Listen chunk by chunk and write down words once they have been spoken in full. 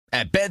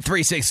At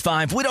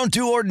Bet365, we don't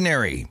do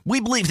ordinary. We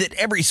believe that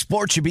every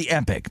sport should be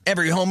epic.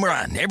 Every home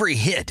run, every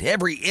hit,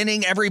 every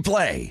inning, every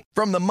play.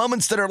 From the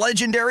moments that are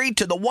legendary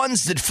to the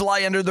ones that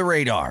fly under the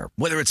radar.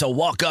 Whether it's a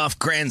walk-off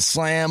grand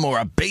slam or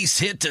a base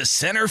hit to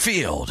center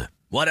field.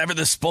 Whatever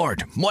the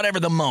sport, whatever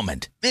the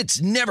moment.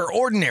 It's never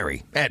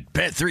ordinary at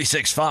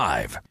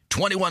Bet365.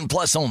 21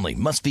 plus only.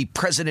 Must be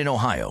present in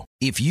Ohio.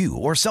 If you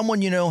or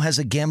someone you know has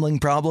a gambling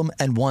problem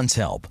and wants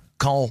help,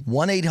 call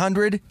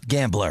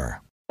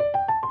 1-800-GAMBLER.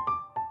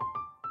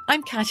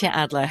 I'm Katya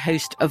Adler,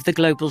 host of The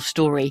Global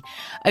Story.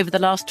 Over the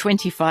last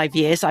 25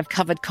 years, I've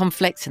covered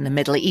conflicts in the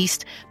Middle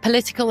East,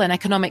 political and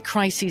economic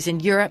crises in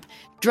Europe,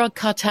 drug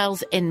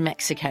cartels in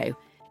Mexico.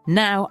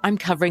 Now I'm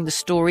covering the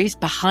stories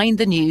behind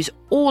the news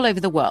all over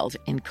the world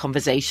in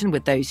conversation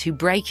with those who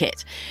break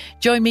it.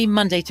 Join me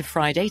Monday to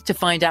Friday to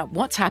find out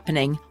what's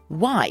happening,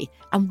 why,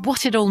 and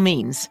what it all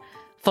means.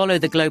 Follow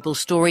The Global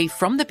Story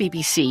from the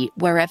BBC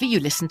wherever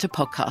you listen to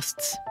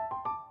podcasts.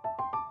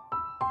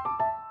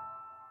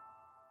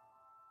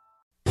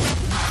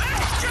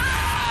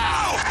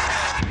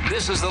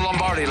 This is the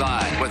Lombardi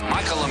Line with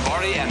Michael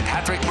Lombardi and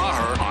Patrick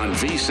Maher on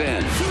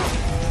VSiN.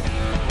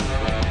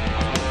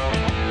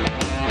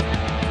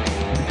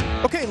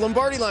 Okay,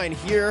 Lombardi Line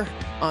here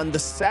on the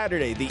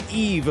Saturday, the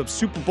eve of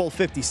Super Bowl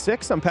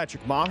 56. I'm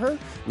Patrick Maher,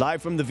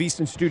 live from the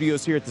VSiN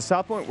studios here at the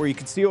South Point, where you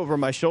can see over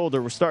my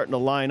shoulder, we're starting to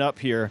line up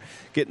here,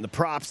 getting the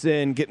props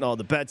in, getting all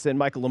the bets in.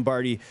 Michael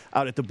Lombardi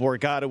out at the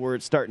Borgata, where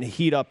it's starting to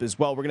heat up as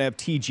well. We're going to have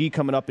TG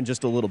coming up in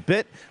just a little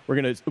bit. We're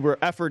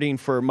efforting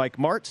for Mike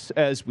Martz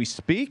as we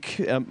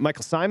speak.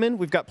 Michael Simon,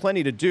 we've got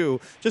plenty to do.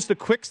 Just a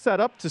quick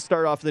setup to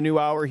start off the new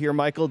hour here,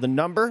 Michael. The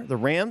number, the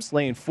Rams,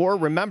 laying 4.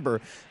 Remember,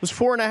 it was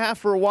 4.5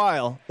 for a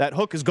while. That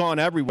hook has gone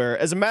everywhere.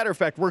 As a matter of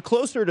fact, we're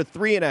closer to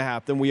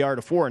 3.5 than we are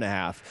to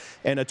 4.5,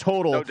 and a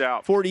total no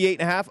doubt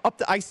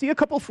 48.5. I see a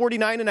couple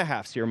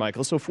 49.5s here,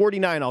 Michael. So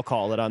 49, I'll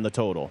call it on the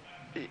total.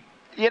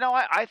 You know,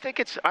 I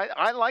think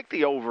I like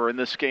the over in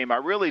this game. I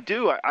really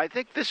do. I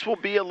think this will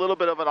be a little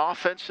bit of an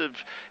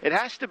offensive. It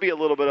has to be a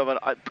little bit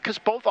of because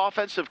both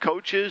offensive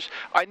coaches,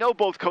 I know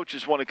both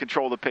coaches want to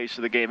control the pace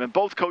of the game, and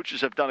both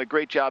coaches have done a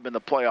great job in the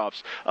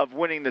playoffs of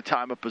winning the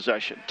time of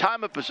possession.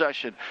 Time of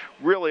possession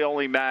really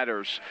only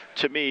matters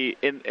to me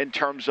in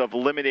terms of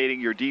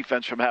eliminating your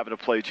defense from having to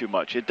play too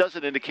much. It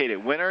doesn't indicate a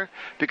winner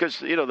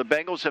because, you know, the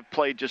Bengals have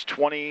played just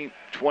 20,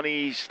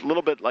 a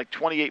little bit like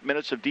 28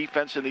 minutes of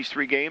defense in these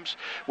 3 games,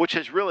 which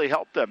has really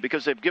helped them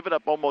because they've given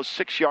up almost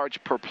 6 yards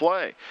per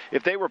play.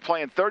 If they were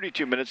playing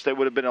 32 minutes, they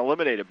would have been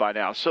eliminated by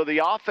now. So the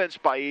offense,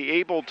 by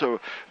able to,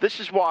 this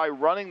is why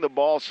running the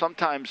ball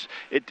sometimes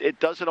it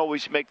doesn't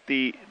always make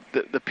the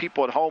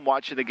people at home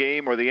watching the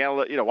game or the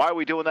analyst, you know, why are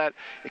we doing that?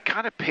 It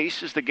kind of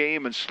paces the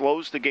game and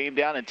slows the game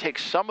down and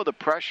takes some of the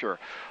pressure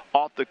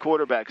off the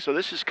quarterback. So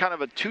this is kind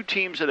of 2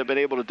 teams that have been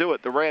able to do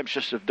it. The Rams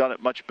just have done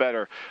it much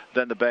better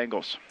than the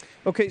Bengals.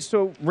 Okay,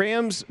 so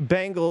Rams,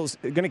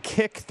 Bengals, going to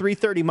kick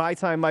 3:30 my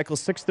time, Michael,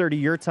 6:30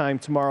 your time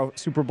tomorrow,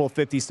 Super Bowl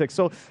 56.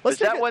 So let's. Is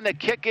that when the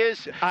kick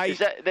is? Is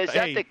that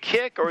the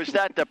kick, or is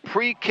that the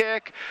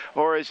pre-kick,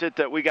 or is it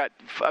that we got?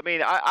 I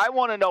mean, I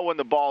want to know when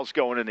the ball's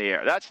going in the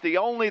air. That's the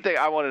only thing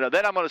I want to know.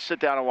 Then I'm going to sit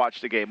down and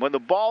watch the game. When the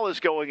ball is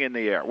going in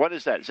the air, what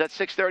is that? Is that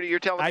 6:30? You're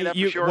telling me that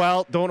for sure?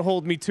 Well, don't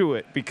hold me to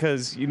it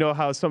because you know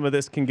how some of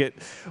this can get.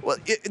 Well,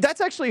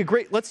 that's actually a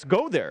great. Let's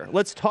go there.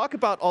 Let's talk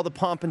about all the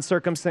pomp and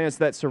circumstance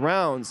that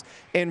surrounds.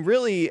 And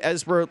really,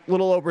 as we're a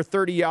little over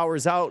 30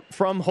 hours out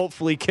from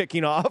hopefully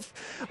kicking off,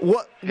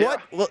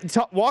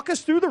 walk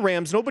us through the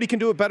Rams. Nobody can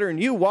do it better than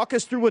you. Walk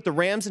us through what the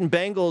Rams and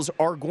Bengals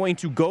are going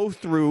to go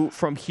through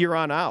from here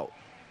on out.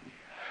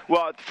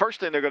 Well, the first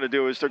thing they're going to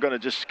do is they're going to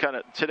just kind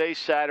of, today's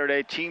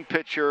Saturday, team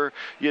picture,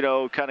 you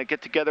know, kind of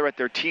get together at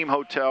their team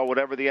hotel,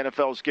 whatever the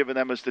NFL's given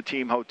them as the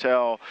team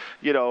hotel,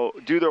 you know,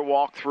 do their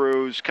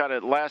walkthroughs, kind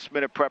of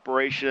last-minute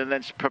preparation, and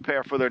then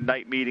prepare for their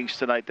night meetings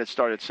tonight that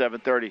start at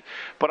 7:30.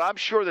 But I'm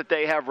sure that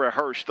they have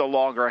rehearsed the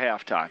longer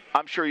halftime.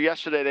 I'm sure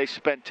yesterday they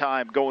spent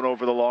time going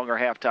over the longer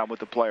halftime with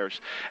the players.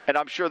 And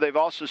I'm sure they've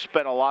also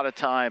spent a lot of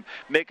time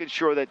making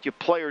sure that your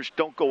players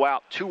don't go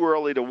out too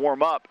early to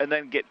warm up and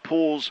then get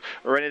pulls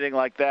or anything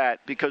like that,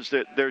 because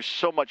there's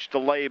so much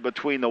delay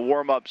between the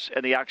warm-ups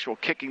and the actual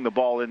kicking the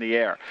ball in the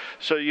air.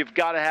 So you've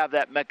got to have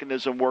that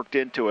mechanism worked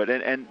into it.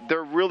 And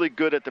they're really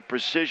good at the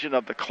precision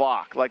of the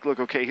clock. Like,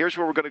 look, okay, here's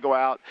where we're going to go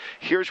out.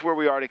 Here's where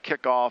we are to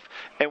kick off,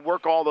 and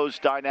work all those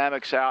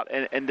dynamics out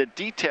and the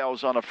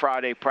details on a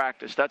Friday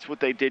practice. That's what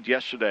they did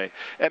yesterday.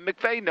 And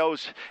McVay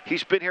knows,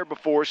 he's been here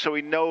before, so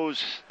he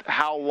knows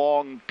how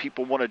long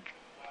people want to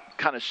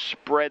kind of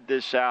spread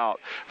this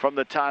out from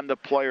the time the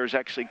players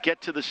actually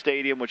get to the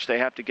stadium, which they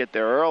have to get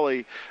there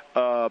early,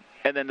 and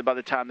then by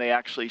the time they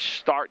actually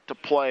start to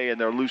play and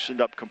they're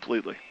loosened up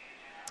completely.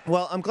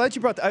 Well, I'm glad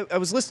you brought that. I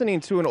was listening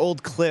to an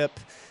old clip,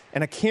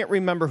 and I can't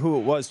remember who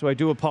it was, so I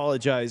do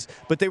apologize.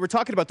 But they were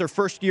talking about their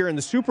first year in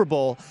the Super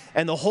Bowl,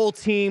 and the whole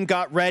team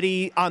got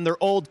ready on their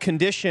old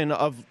condition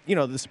of, you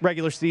know, this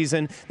regular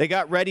season. They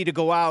got ready to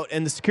go out,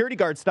 and the security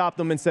guard stopped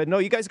them and said, no,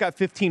 you guys got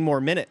 15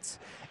 more minutes.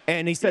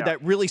 And he said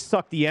that really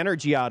sucked the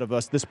energy out of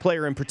us, this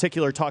player in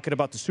particular talking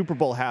about the Super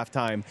Bowl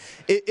halftime.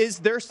 Is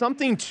there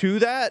something to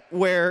that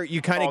where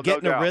you kind of get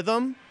in a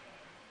rhythm?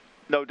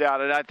 No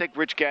doubt, and I think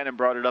Rich Gannon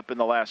brought it up in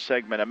the last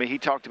segment. I mean, he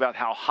talked about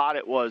how hot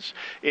it was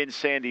in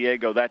San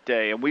Diego that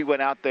day, and we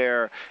went out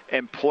there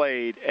and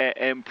played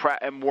and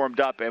warmed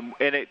up, and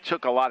it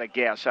took a lot of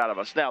gas out of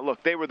us. Now,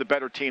 look, they were the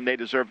better team. They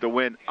deserved to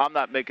win. I'm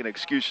not making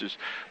excuses,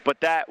 but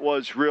that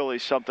was really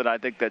something I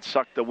think that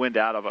sucked the wind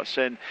out of us.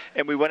 And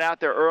we went out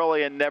there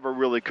early and never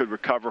really could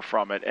recover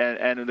from it,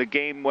 and the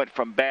game went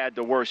from bad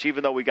to worse.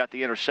 Even though we got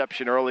the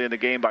interception early in the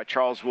game by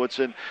Charles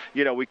Woodson,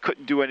 we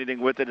couldn't do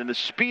anything with it, and the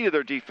speed of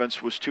their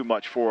defense was too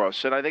much for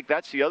us. And I think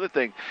that's the other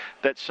thing,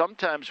 that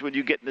sometimes when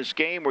you get in this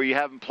game where you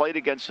haven't played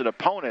against an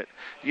opponent,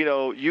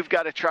 you've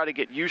got to try to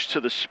get used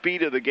to the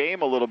speed of the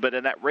game a little bit.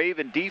 And that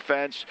Raven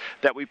defense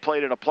that we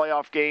played in a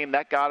playoff game,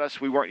 that got us.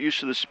 We weren't used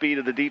to the speed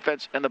of the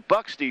defense. And the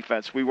Bucs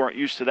defense, we weren't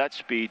used to that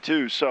speed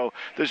too. So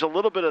there's a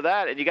little bit of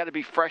that, and you got to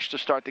be fresh to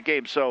start the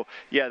game. So,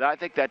 yeah, I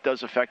think that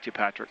does affect you,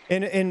 Patrick.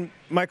 And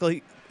Michael,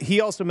 he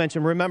also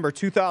mentioned, remember,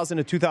 2000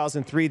 to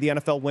 2003, the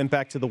NFL went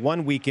back to the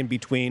 1 week in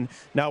between.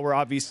 Now we're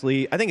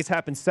obviously, I think it's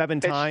happened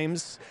seven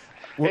times.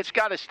 It's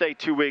got to stay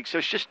 2 weeks.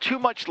 There's just too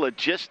much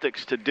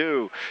logistics to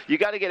do. You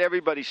got to get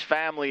everybody's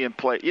family in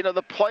play.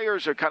 The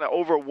players are kind of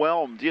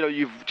overwhelmed.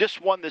 You've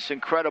just won this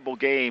incredible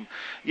game,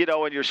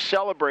 and you're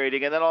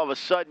celebrating, and then all of a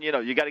sudden, you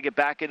got to get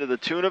back into the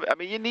tune of it. I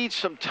mean, you need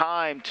some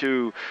time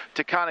to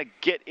kind of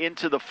get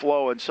into the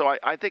flow, and so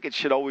I think it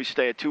should always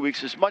stay at 2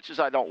 weeks, as much as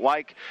I don't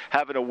like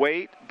having to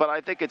wait, but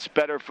I think it's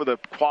better for the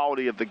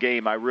quality of the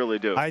game. I really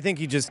do. I think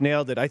you just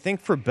nailed it. I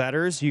think for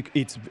bettors,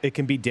 it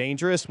can be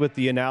dangerous with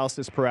the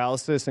analysis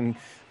paralysis, and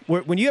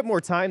when you have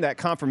more time, that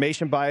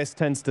confirmation bias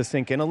tends to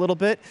sink in a little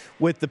bit.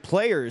 With the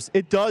players,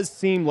 it does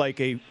seem like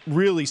a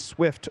really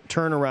swift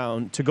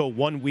turnaround to go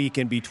 1 week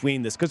in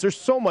between this, because there's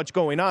so much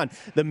going on.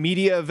 The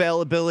media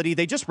availability,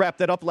 they just wrapped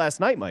that up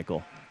last night,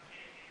 Michael.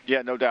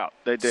 Yeah, no doubt.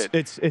 They did.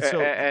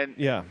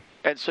 Yeah.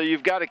 And so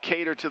you've got to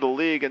cater to the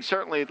league, and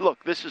certainly,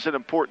 look, this is an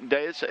important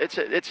day.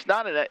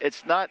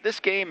 This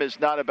game is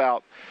not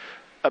about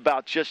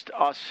just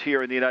us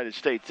here in the United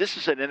States. This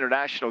is an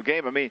international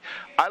game. I mean,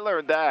 I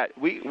learned that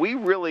we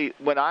really,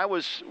 when I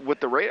was with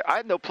the Raiders, I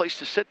had no place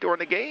to sit during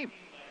the game.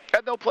 I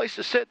had no place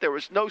to sit. There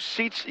was no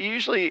seats.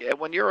 Usually,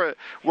 when you're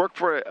work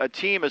for a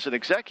team as an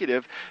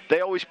executive,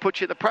 they always put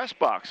you in the press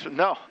box.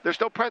 No, there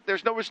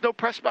was no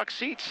press box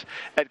seats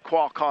at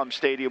Qualcomm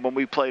Stadium when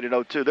we played in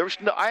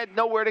 2002. I had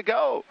nowhere to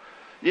go.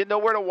 You had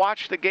nowhere to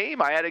watch the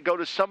game. I had to go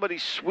to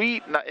somebody's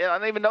suite, and I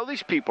don't even know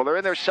these people. They're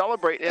in there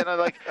celebrating, and I'm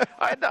like,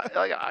 I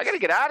got to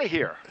get out of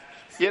here,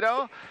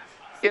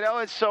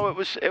 and so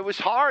it was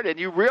hard, and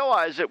you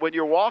realize that when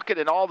you're walking,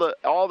 and all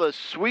the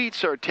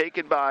suites are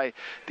taken by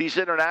these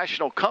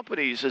international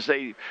companies as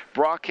they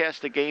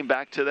broadcast the game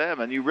back to them,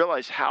 and you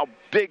realize how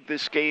big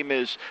this game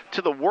is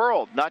to the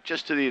world, not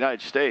just to the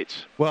United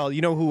States. Well,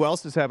 you know who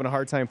else is having a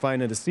hard time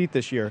finding a seat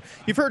this year?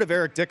 You've heard of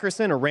Eric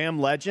Dickerson, a Ram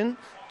legend,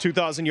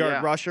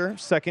 2,000-yard rusher,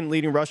 second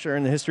leading rusher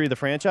in the history of the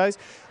franchise.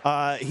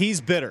 He's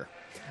bitter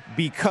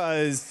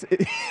because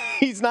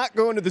he's not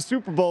going to the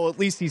Super Bowl. At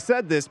least he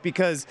said this,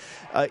 because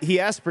he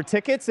asked for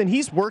tickets, and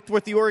he's worked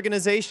with the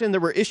organization.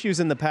 There were issues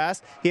in the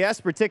past. He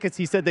asked for tickets.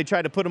 He said they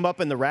tried to put him up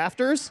in the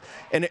rafters,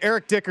 and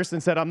Eric Dickerson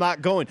said, I'm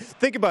not going.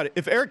 Think about it.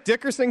 If Eric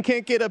Dickerson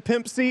can't get a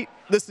pimp seat,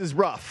 this is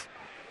rough.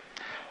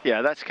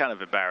 Yeah, that's kind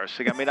of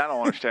embarrassing. I mean, I don't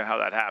understand how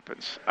that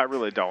happens. I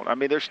really don't. I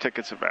mean, there's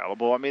tickets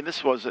available. I mean,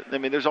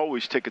 there's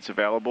always tickets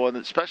available, and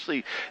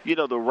especially,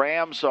 the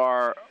Rams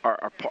are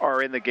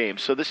in the game.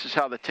 So this is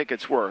how the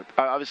tickets work.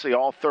 Obviously,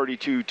 all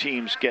 32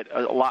 teams get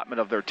an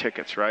allotment of their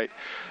tickets, right?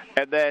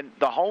 And then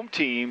the home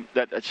team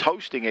that's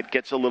hosting it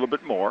gets a little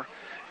bit more,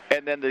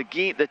 and then the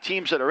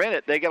teams that are in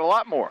it, they get a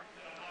lot more.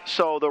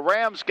 So the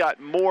Rams got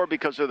more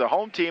because they're the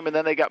home team, and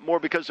then they got more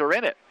because they're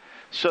in it.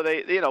 So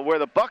they, where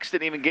the Bucs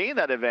didn't even gain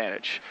that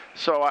advantage.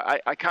 So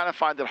I kind of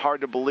find it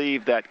hard to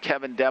believe that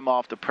Kevin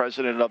Demoff, the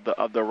president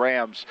of the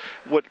Rams,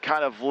 would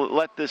kind of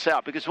let this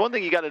out. Because one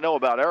thing you got to know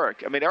about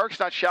Eric, I mean, Eric's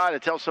not shy to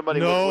tell somebody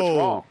what's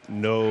wrong.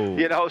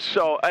 No.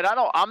 So, and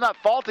I'm not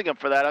faulting him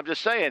for that. I'm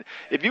just saying,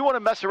 if you want to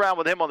mess around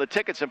with him on the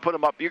tickets and put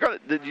him up,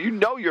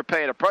 you're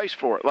paying a price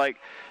for it. Like,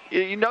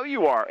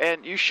 you are,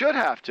 and you should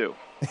have to.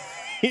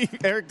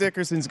 Eric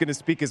Dickerson's going to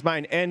speak his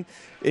mind, and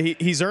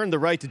he's earned the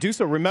right to do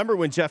so. Remember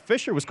when Jeff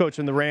Fisher was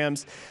coaching the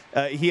Rams,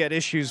 he had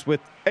issues with.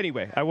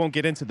 Anyway, I won't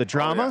get into the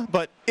drama,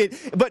 but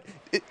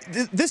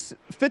this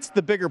fits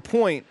the bigger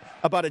point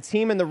about a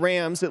team in the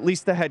Rams, at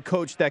least the head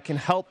coach, that can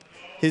help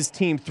his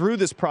team through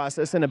this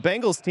process, and a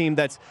Bengals team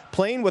that's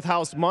playing with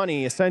house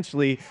money.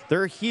 Essentially,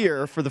 they're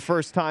here for the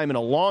first time in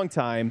a long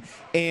time.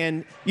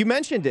 And you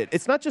mentioned it.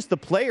 It's not just the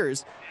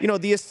players,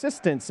 the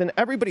assistants, and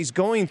everybody's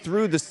going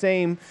through the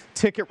same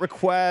ticket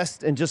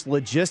request and just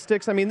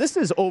logistics. I mean, this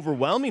is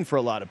overwhelming for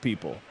a lot of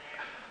people.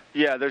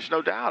 Yeah, there's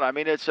no doubt. I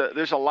mean,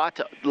 there's a lot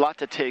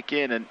to take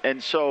in,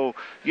 and so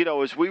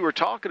as we were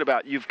talking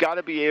about, you've got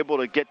to be able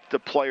to get the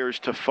players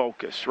to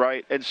focus,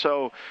 right? And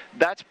so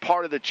that's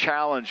part of the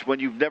challenge when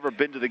you've never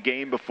been to the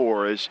game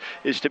before is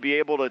to be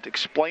able to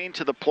explain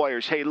to the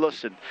players, hey,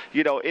 listen,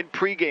 in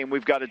pregame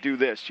we've got to do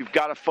this. You've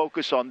got to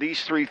focus on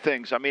these three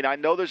things. I mean, I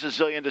know there's a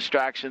zillion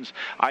distractions.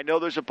 I know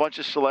there's a bunch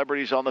of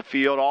celebrities on the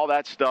field, all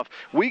that stuff.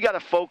 We got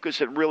to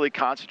focus and really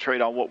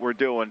concentrate on what we're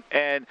doing,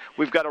 and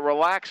we've got to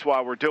relax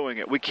while we're doing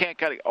it. We can't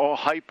get all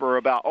hyper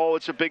about,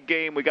 it's a big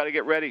game, we got to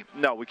get ready.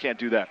 No, we can't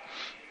do that.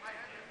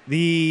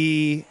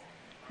 The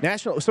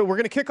national. So we're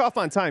going to kick off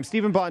on time.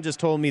 Stephen Bond just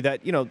told me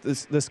that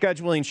the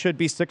scheduling should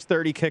be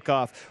 6:30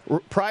 kickoff.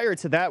 Prior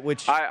to that,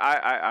 which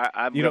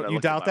I'm you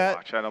doubt that?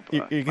 Watch. I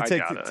don't. You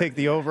can take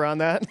the over on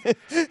that.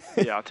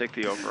 Yeah, I'll take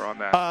the over on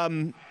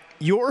that.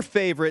 Your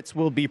favorites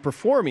will be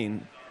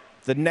performing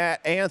the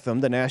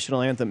the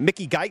national anthem,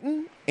 Mickey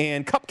Guyton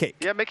and Cupcake.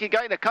 Yeah, Mickey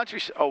Guyton,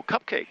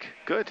 Cupcake.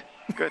 Good.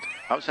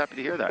 I was happy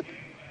to hear that.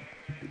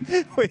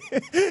 He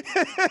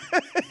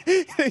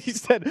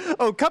said,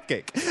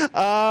 Cupcake.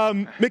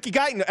 Mickey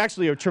Guyton,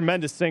 actually a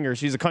tremendous singer.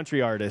 She's a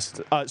country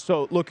artist.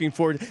 So looking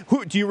forward.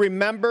 Do you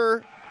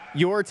remember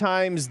your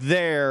times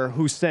there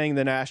who sang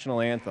the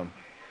national anthem?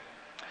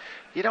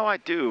 I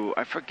do.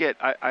 I forget.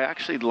 I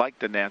actually like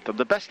the anthem.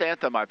 The best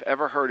anthem I've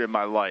ever heard in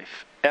my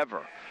life,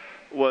 ever,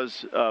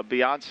 was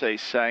Beyonce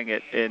sang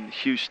it in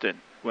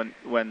Houston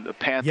when the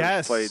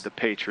Panthers played the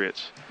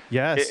Patriots.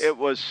 Yes. It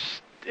was.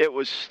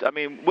 I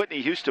mean,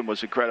 Whitney Houston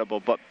was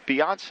incredible, but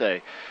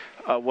Beyonce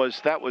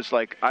was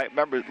like, I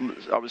remember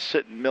I was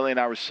sitting, Millie and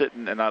I were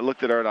sitting, and I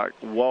looked at her and I,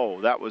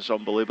 whoa, that was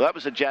unbelievable. That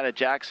was a Janet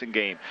Jackson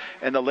game,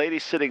 and the lady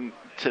sitting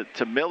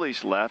to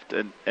Millie's left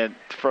and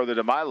further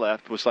to my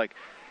left was like,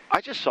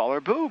 I just saw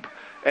her boob,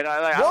 and I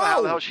don't know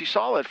how the hell she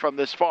saw it from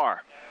this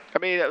far. I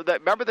mean,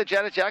 remember the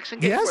Janet Jackson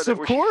game? Yes,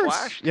 where she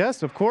flashed?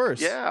 Yes, of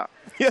course. Yeah.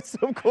 Yes,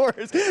 of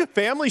course.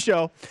 Family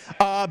show.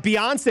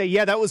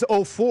 Beyonce, that was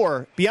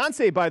 2004.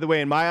 Beyonce, by the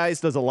way, in my eyes,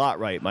 does a lot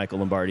right, Michael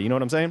Lombardi. You know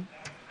what I'm saying?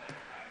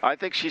 I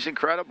think she's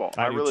incredible.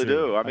 I really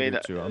do. I mean,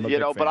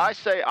 but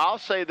I'll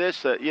say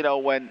this,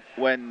 when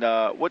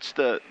what's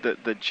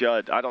the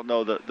Judd? I don't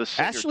know the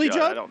singer Ashley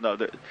Judd? I don't know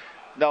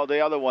No,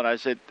 the other one. I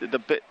said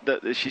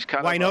she's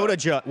kind of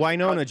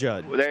Wynonna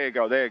Judd.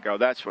 There you go.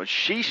 That's what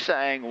she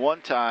sang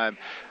one time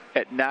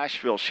at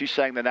Nashville. She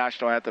sang the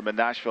national anthem in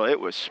Nashville. It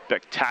was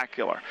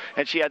spectacular.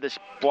 And she had this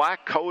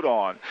black coat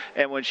on,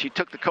 and when she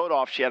took the coat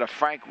off, she had a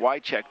Frank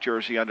Wycheck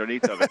jersey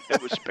underneath of it.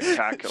 It was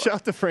spectacular. Shout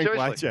out to Frank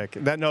Wycheck.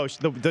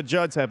 The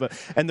Judds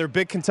have and they're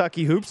big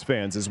Kentucky Hoops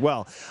fans as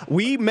well.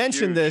 We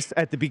mentioned this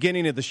at the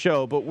beginning of the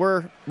show, but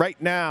we're right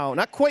now,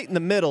 not quite in the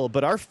middle,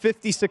 but our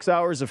 56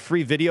 hours of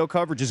free video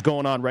coverage is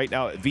going on right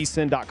now at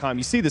vsin.com.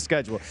 You see the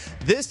schedule.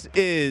 This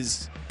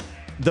is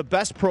the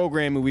best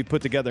programming we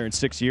put together in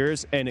 6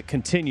 years, and it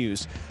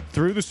continues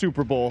through the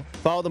Super Bowl.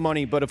 Follow the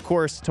money. But, of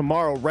course,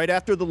 tomorrow, right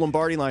after the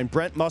Lombardi Line,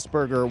 Brent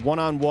Musburger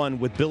one-on-one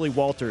with Billy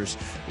Walters,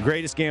 the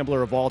greatest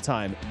gambler of all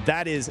time.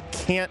 That is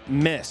can't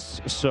miss.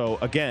 So,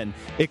 again,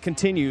 it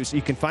continues.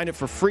 You can find it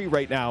for free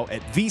right now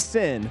at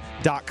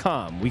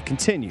vsin.com. We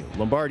continue.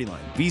 Lombardi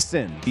Line,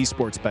 vsin, the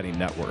Sports Betting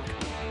Network.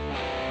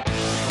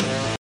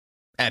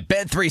 At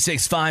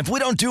Bet365, we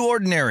don't do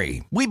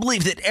ordinary. We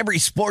believe that every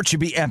sport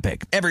should be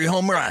epic. Every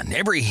home run,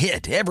 every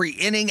hit, every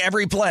inning,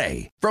 every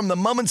play. From the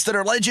moments that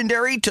are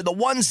legendary to the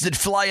ones that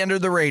fly under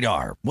the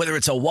radar. Whether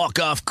it's a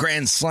walk-off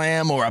grand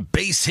slam or a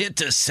base hit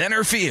to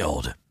center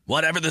field.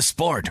 Whatever the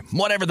sport,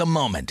 whatever the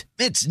moment.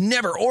 It's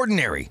never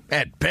ordinary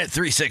at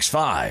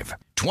Bet365.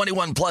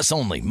 21 plus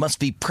only. Must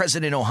be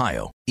present in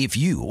Ohio. If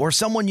you or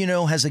someone you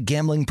know has a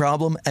gambling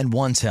problem and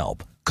wants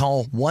help,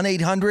 call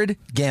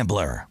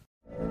 1-800-GAMBLER.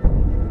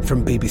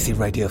 From BBC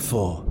Radio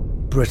 4,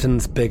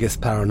 Britain's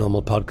biggest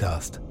paranormal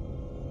podcast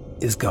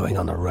is going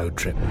on a road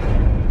trip.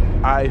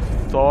 I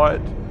thought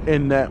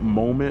in that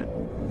moment,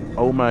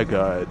 oh my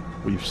God,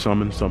 we've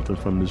summoned something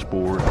from this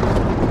board.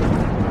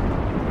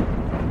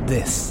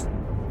 This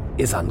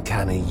is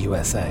Uncanny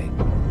USA.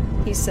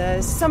 He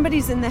says,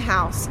 somebody's in the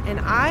house, and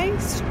I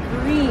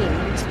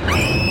screamed.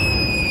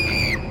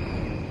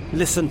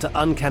 Listen to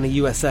Uncanny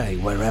USA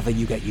wherever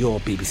you get your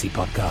BBC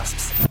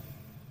podcasts,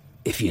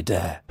 if you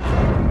dare.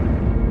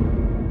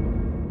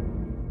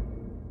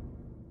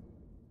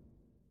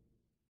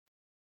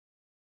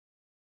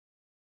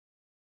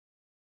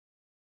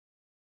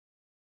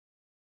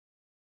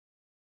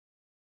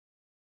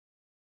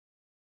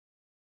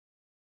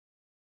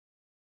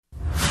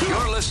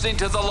 Listening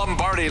to the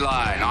Lombardi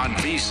Line on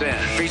VSiN,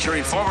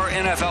 featuring former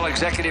NFL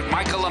executive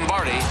Michael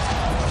Lombardi.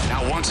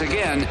 Now, once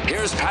again,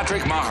 here's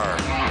Patrick Maher.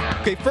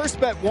 Okay,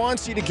 First Bet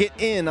wants you to get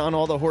in on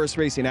all the horse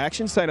racing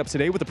action. Sign up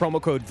today with the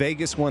promo code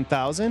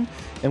Vegas1000.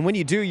 And when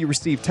you do, you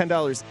receive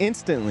 $10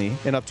 instantly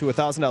and up to a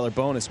 $1,000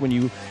 bonus when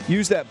you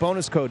use that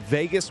bonus code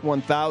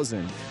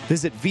Vegas1000.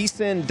 Visit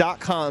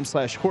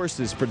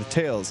vsin.com/horses for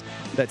details.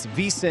 That's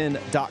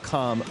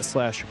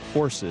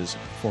vsin.com/horses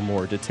for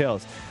more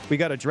details. We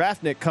got a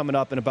draft, Nick, coming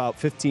up in about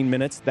 15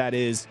 minutes. That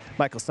is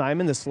Michael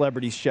Simon, the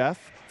celebrity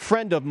chef,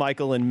 friend of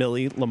Michael and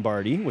Millie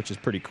Lombardi, which is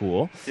pretty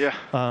cool. Yeah.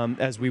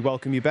 As we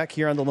welcome you back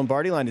here on the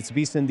Lombardi Line. It's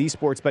VSiN, the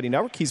Sports Betting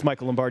Network. He's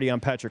Michael Lombardi. I'm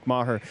Patrick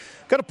Maher.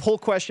 Got a poll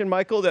question,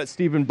 Michael, that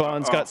Stephen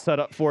Bonds got set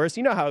up for us.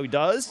 You know how he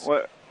does.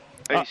 What?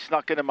 He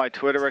snuck into my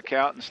Twitter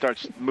account and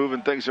starts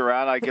moving things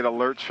around. I get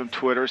alerts from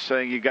Twitter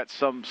saying you got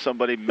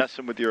somebody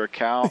messing with your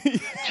account.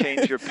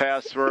 Change your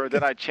password.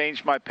 Then I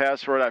changed my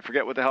password. I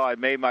forget what the hell I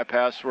made my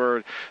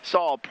password. It's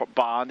all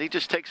Bond. He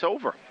just takes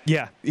over.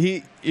 Yeah,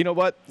 you know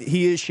what?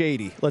 He is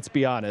shady, let's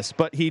be honest.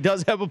 But he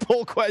does have a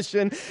poll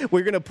question.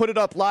 We're going to put it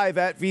up live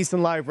at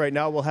VSiN Live right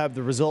now. We'll have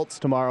the results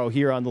tomorrow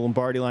here on the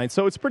Lombardi Line.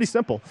 So it's pretty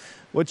simple.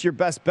 What's your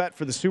best bet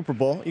for the Super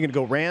Bowl? You're going to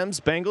go Rams,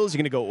 Bengals.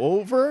 You're going to go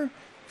over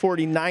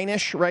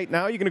 49-ish right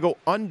now. You're going to go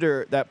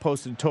under that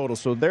posted total.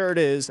 So there it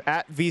is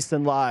at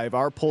VSiN Live,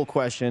 our poll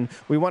question.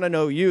 We want to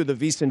know you, the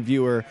VSiN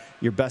viewer,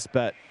 your best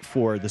bet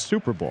for the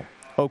Super Bowl.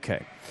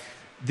 Okay.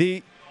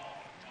 The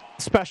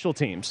special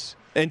teams.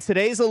 And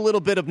today's a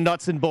little bit of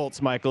nuts and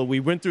bolts, Michael. We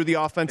went through the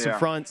offensive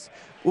fronts.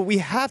 Well, we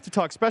have to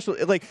talk special.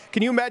 Like,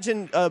 can you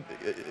imagine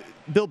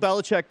Bill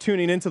Belichick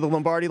tuning into the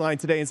Lombardi Line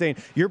today and saying,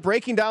 you're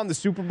breaking down the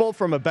Super Bowl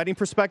from a betting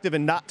perspective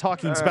and not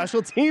talking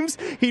special teams?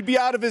 He'd be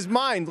out of his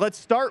mind. Let's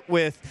start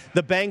with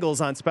the Bengals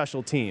on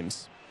special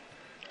teams.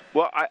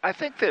 Well, I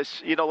think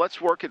this,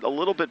 let's work it a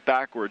little bit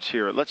backwards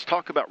here. Let's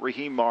talk about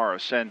Raheem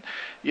Morris. And,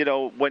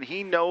 when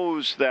he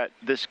knows that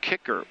this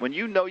kicker, when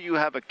you know you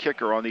have a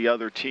kicker on the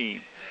other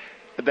team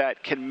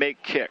that can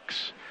make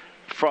kicks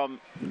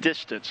from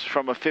distance,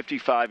 from a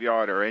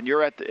 55-yarder, and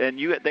you're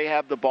they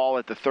have the ball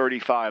at the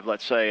 35,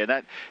 let's say, and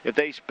that if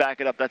they back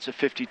it up, that's a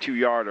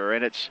 52-yarder.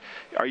 And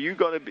are you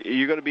going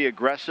to be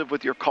aggressive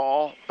with your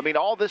call? I mean,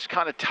 all this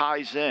kind of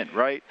ties in,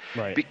 right?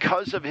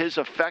 Because of his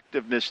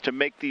effectiveness to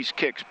make these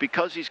kicks,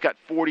 because he's got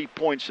 40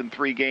 points in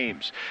 3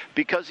 games,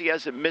 because he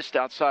hasn't missed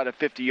outside of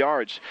 50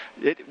 yards,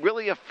 it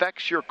really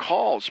affects your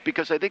calls.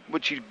 Because I think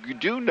what you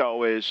do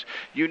know is,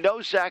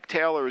 Zach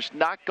Taylor is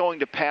not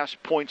going to pass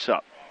points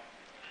up.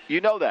 You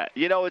know that.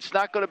 It's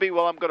not going to be,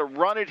 well, I'm going to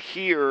run it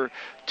here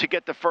to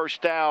get the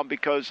first down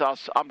because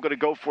I'm going to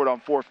go for it on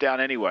 4th down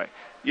anyway.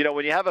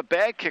 When you have a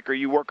bad kicker,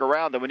 you work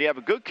around them. When you have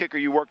a good kicker,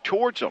 you work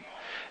towards them.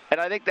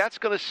 And I think that's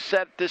going to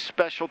set this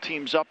special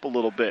teams up a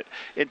little bit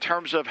in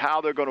terms of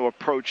how they're going to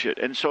approach it.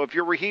 And so if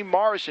you're Raheem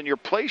Morris in your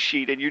play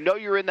sheet and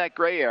you're in that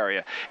gray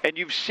area and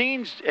you've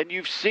seen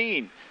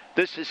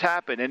this has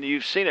happened, and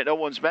you've seen it. No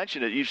one's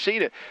mentioned it. You've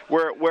seen it.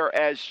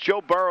 Whereas Joe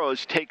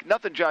Burrow's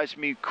nothing drives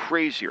me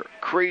crazier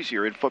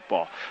in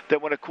football than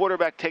when a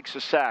quarterback takes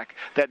a sack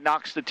that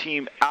knocks the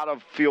team out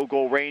of field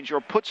goal range or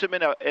puts him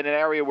in an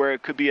area where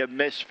it could be a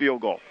missed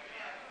field goal.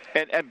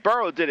 And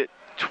Burrow did it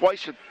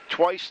twice,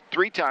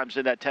 3 times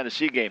in that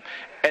Tennessee game,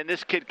 and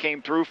this kid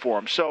came through for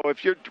him. So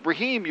if you're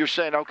Raheem, you're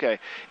saying, okay,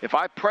 if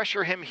I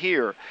pressure him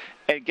here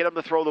and get him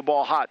to throw the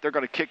ball hot, they're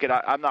going to kick it.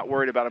 I'm not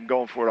worried about him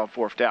going for it on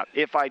 4th down.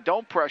 If I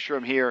don't pressure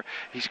him here,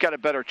 he's got a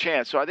better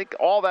chance. So I think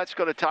all that's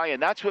going to tie in.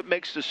 That's what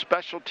makes the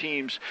special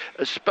teams,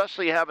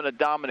 especially having a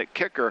dominant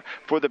kicker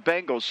for the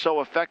Bengals,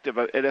 so effective.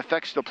 It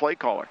affects the play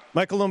caller.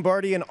 Michael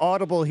Lombardi, an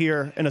audible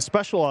here, and a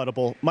special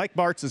audible. Mike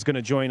Martz is going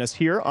to join us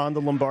here on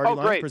the Lombardi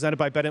Line, presented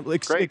by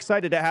BetMGM.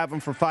 Excited to have him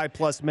for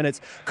 5+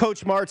 minutes.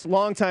 Coach Martz,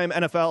 longtime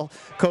NFL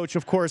coach,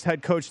 of course,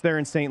 head coach there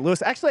in St.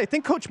 Louis. Actually, I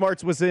think Coach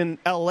Martz was in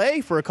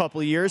L.A. for a couple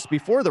of years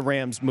before the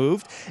Rams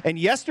moved. And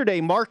yesterday,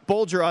 Mark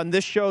Bolger on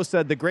this show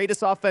said the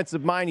greatest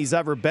offensive mind he's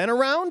ever been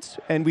around.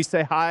 And we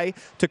say hi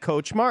to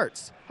Coach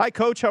Martz. Hi,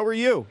 Coach. How are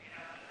you?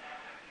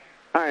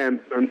 Hi, I'm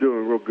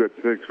doing real good.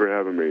 Thanks for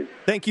having me.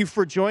 Thank you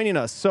for joining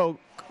us. So,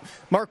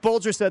 Mark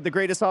Bolger said the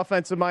greatest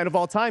offensive mind of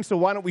all time. So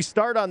why don't we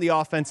start on the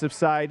offensive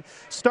side?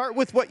 Start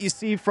with what you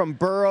see from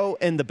Burrow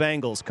and the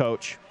Bengals,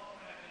 Coach.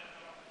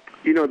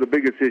 The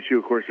biggest issue,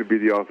 of course, would be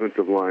the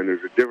offensive line. There's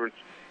a difference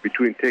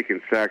between taking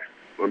sacks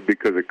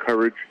because of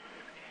coverage,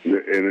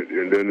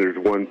 and then there's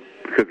one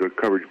because the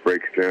coverage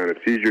breaks down.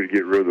 It's easier to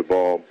get rid of the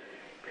ball.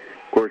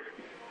 Of course,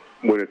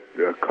 when it's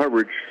a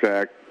coverage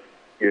sack,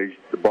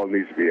 the ball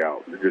needs to be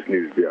out. It just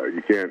needs to be out.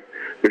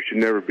 There should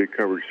never be a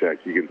coverage sack.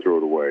 You can throw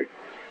it away.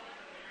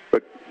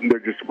 But they're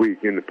just weak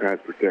in the pass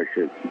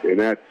protection, and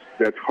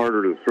that's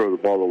harder to throw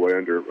the ball away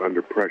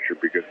under pressure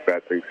because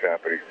bad things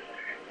happen.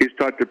 He's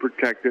taught to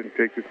protect it and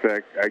take the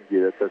sack. I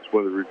get it. That's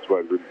one of the reasons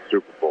why he's in the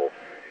Super Bowl.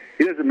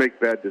 He doesn't make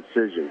bad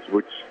decisions,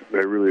 which I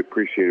really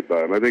appreciate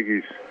about him. I think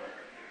he's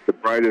the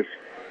brightest,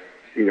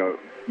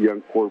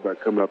 young quarterback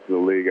coming up in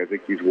the league. I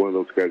think he's one of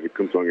those guys that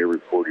comes along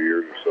every 40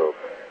 years or so.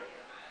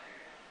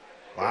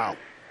 Wow.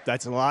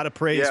 That's a lot of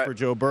praise for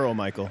Joe Burrow,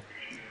 Michael.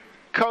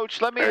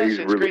 Coach, let me ask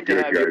you. It's great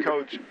to have you,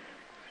 Coach.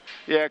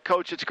 Yeah,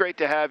 Coach, it's great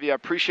to have you. I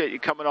appreciate you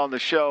coming on the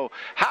show.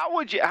 How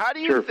would you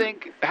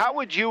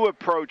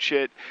approach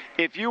it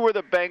if you were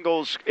the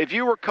Bengals, if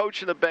you were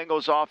coaching the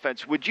Bengals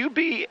offense? Would you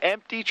be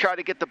empty, try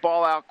to get the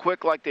ball out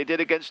quick like they did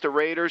against the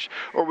Raiders,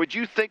 or would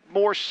you think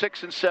more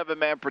 6- and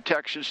 7-man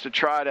protections to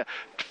try to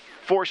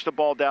force the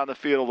ball down the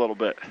field a little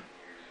bit?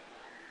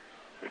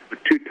 Put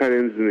 2 tight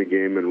ends in the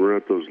game and run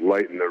at those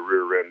light in the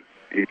rear end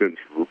defense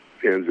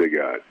ends they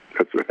got.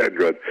 That's what I'd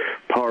run.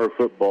 Power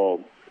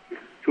football.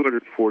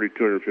 240,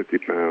 250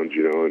 pounds,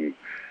 and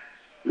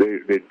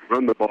they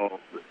run the ball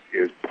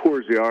as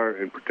poor as they are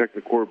and protect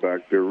the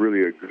quarterback. They're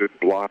really a good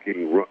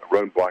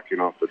run blocking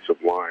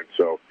offensive line.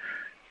 So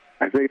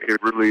I think they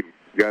really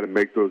got to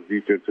make those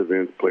defensive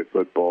ends play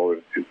football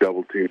and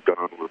double team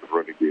down with the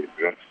running game.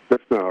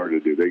 That's not hard to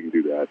do. They can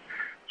do that.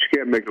 You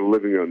can't make a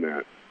living on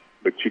that,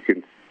 but you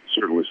can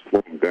certainly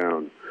slow them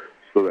down,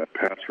 slow that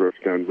pass rush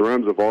down. The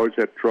Rams have always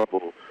had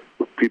trouble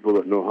with people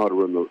that know how to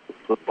run the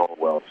football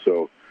well.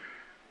 So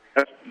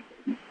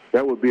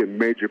that would be a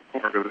major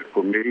part of it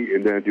for me,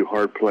 and then do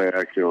hard play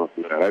action off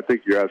of that. I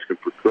think you're asking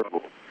for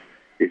trouble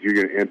if you're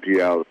going to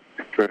empty out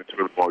and try to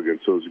turn the ball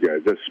against those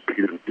guys. That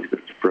speed of the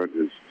defensive front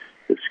is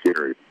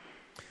scary.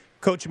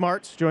 Coach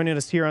Martz joining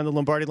us here on the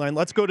Lombardi line.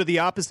 Let's go to the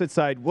opposite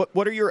side.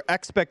 What are your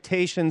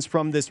expectations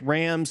from this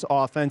Rams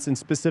offense, and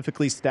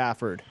specifically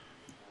Stafford?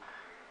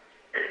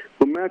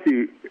 Well,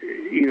 Matthew,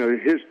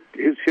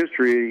 his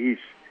history,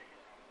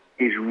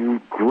 he's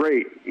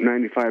great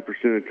 95%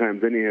 of the time.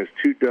 Then he has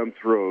two dumb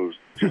throws,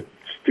 two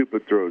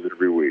stupid throws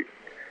every week.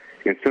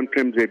 And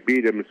sometimes they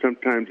beat him, and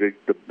sometimes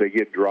they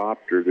get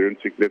dropped or they're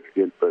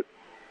insignificant. But,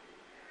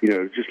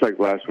 just like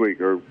last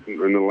week or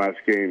in the last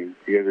game,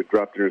 he has a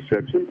dropped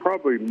interception.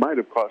 Probably might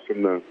have cost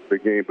him the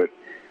game, but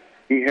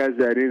he has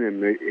that in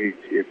him.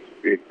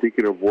 If he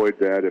can avoid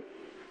that,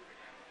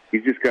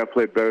 he's just got to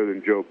play better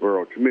than Joe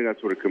Burrow. To me,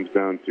 that's what it comes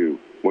down to.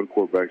 One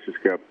quarterback's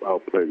just got to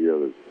outplay the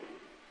other.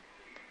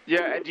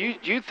 Yeah, and do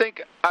you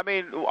think,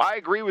 I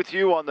agree with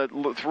you on to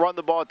run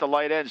the ball at the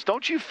light ends.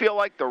 Don't you feel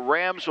like the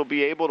Rams will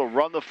be able to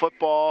run the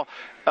football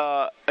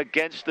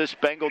against this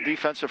Bengal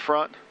defensive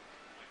front?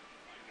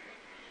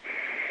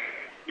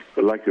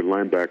 I like the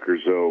linebackers,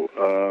 though.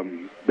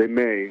 They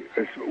may.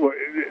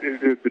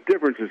 The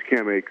difference is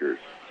Cam Akers.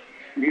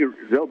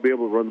 They'll be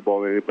able to run the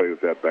ball to anybody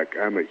with that back.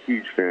 I'm a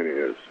huge fan of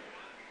his.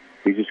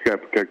 He just got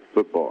to protect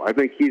the football. I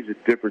think he's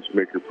a difference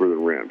maker for the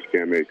Rams,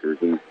 Cam Akers.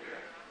 And,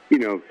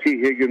 T.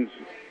 Higgins,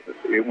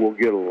 it will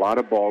get a lot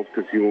of balls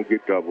because he won't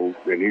get doubled,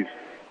 and he's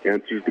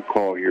answered the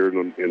call here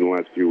in the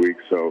last few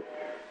weeks. So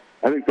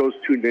I think those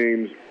two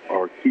names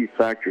are key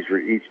factors for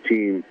each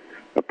team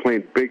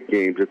playing big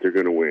games that they're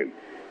going to win.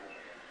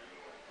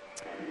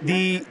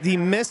 The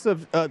miss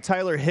of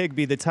Tyler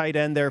Higbee, the tight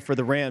end there for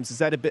the Rams, is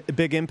that a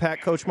big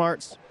impact, Coach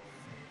Martz?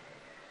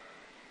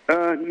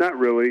 Not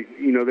really.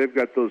 They've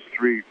got those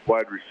three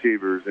wide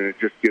receivers, and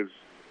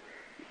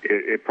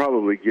it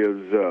probably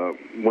gives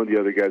one of the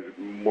other guys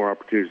more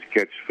opportunities to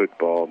catch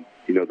football.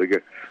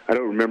 I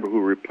don't remember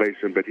who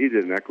replaced him, but he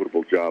did an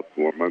equitable job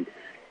for him.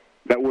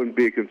 That wouldn't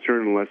be a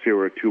concern unless they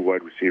were a two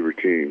wide receiver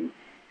team.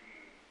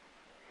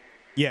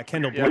 Yeah,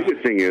 Kendall Brown. The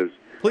biggest thing is,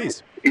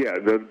 please. Yeah,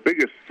 the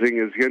biggest thing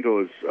is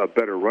Kendall is a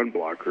better run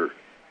blocker,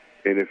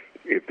 and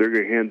if they're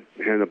going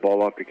to hand the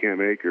ball off to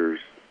Cam Akers,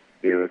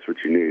 that's what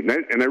you need.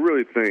 And I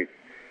really think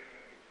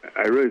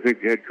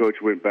the head coach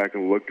went back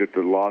and looked at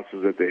the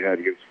losses that they had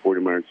against the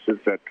 49ers since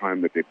that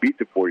time that they beat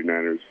the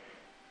 49ers.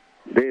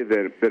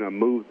 They've been a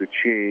move the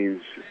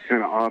chains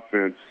kind of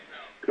offense,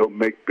 don't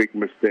make big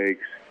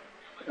mistakes,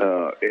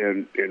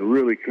 and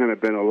really kind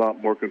of been a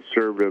lot more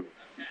conservative,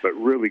 but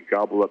really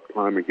gobble up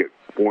time and get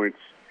points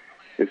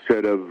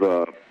instead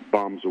of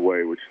bombs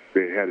away, which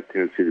they had a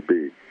tendency to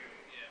be.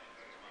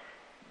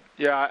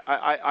 Yeah,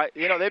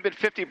 they've been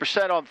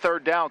 50% on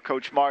third down,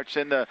 Coach Martz,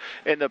 in the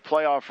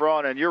playoff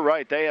run, and you're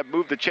right. They have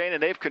moved the chain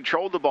and they've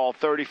controlled the ball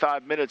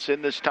 35 minutes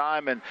in this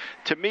time. And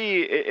to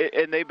me,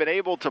 and they've been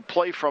able to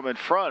play from in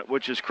front,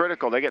 which is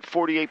critical. They get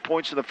 48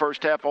 points in the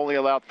first half, only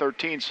allowed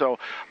 13. So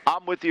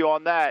I'm with you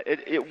on that.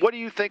 What do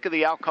you think of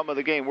the outcome of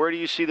the game? Where do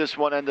you see this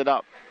one ending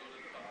up?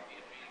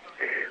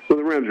 Well,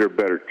 the Rams are a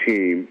better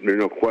team. There's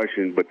no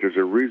question, but there's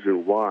a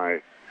reason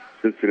why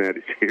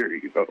Cincinnati's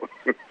here,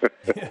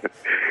 Yeah.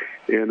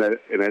 And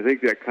I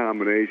think that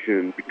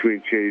combination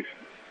between Chase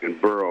and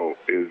Burrow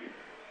is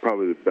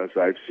probably the best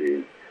I've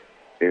seen.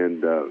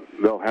 And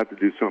they'll have to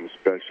do something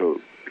special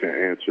to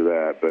answer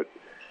that. But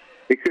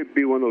it could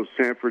be one of those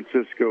San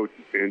Francisco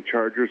and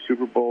Chargers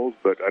Super Bowls,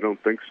 but I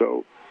don't think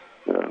so.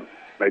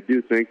 I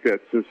do think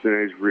that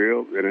Cincinnati's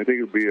real, and I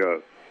think it'll be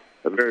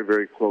a very,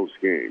 very close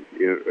game.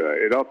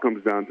 It all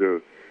comes down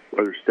to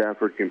whether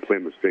Stafford can play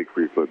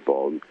mistake-free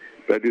football.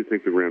 But I do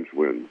think the Rams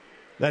win.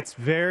 That's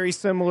very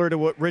similar to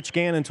what Rich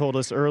Gannon told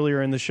us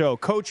earlier in the show.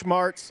 Coach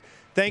Martz,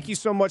 thank you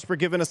so much for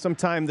giving us some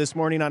time this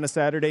morning on a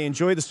Saturday.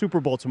 Enjoy the Super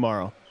Bowl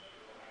tomorrow.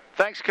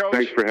 Thanks, Coach.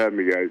 Thanks for having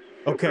me, guys.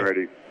 Okay.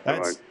 Alrighty.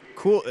 That's Bye.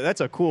 cool.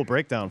 That's a cool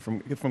breakdown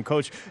from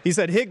Coach. He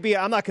said, Higbee,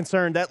 I'm not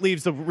concerned. That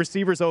leaves the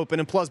receivers open,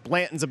 and plus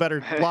Blanton's a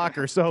better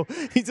blocker, so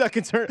he's not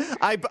concerned.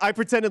 I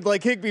pretended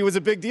like Higbee was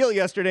a big deal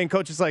yesterday, and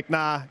Coach is like,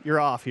 nah, you're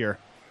off here.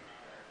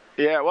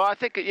 Yeah, well, I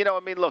think,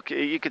 look,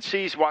 you could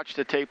see he's watched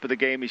the tape of the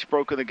game. He's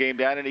broken the game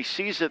down, and he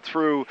sees it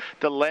through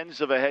the lens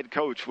of a head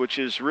coach, which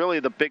is really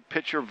the big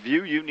picture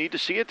view you need to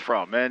see it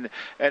from. And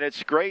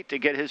it's great to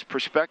get his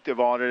perspective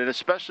on it, and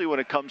especially when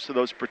it comes to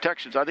those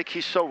protections. I think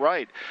he's so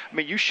right.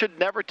 You should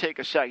never take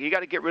a sack. You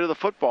got to get rid of the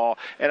football.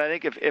 And I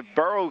think if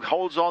Burrow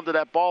holds on to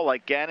that ball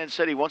like Gannon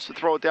said he wants to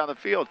throw it down the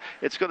field,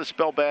 it's going to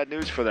spell bad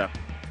news for them.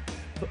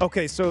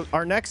 Okay, so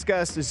our next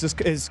guest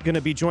is going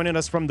to be joining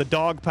us from the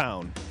Dog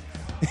Pound.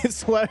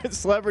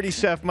 Celebrity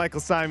chef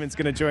Michael Symon's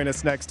going to join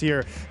us next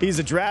here. He's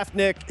a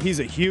draftnik. He's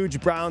a huge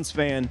Browns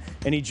fan,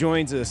 and he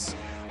joins us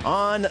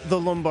on the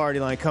Lombardi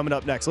Line coming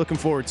up next. Looking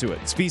forward to it.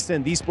 It's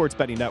VSiN, the Sports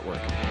Betting Network.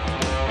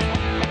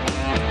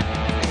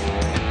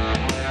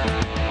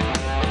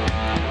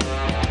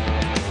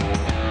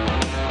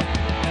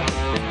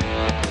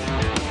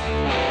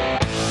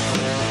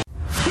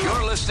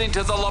 Listening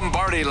to the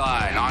Lombardi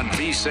Line on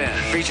VSiN,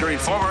 featuring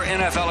former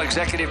NFL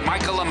executive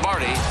Michael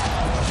Lombardi.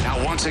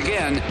 Now, once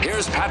again,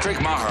 here's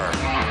Patrick Maher.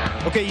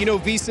 Okay, you know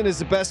VSiN is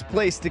the best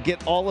place to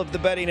get all of the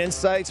betting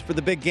insights for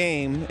the big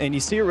game, and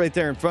you see it right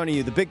there in front of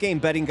you. The Big Game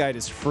Betting Guide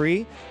is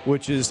free,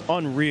 which is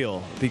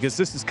unreal because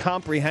this is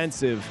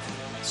comprehensive,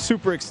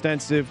 super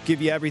extensive,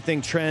 give you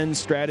everything: trends,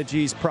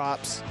 strategies,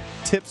 props,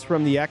 tips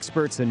from the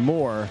experts, and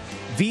more.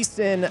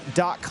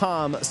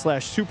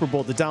 VSiN.com/Super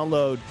Bowl to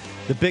download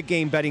the Big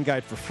Game Betting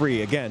Guide for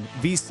free. Again,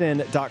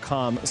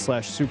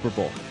 VSiN.com/Super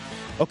Bowl.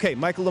 Okay,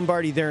 Michael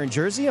Lombardi there in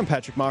Jersey. I'm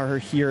Patrick Maher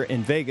here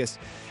in Vegas.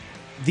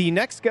 The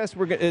next guest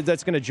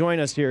that's going to join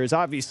us here is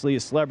obviously a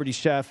celebrity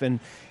chef, and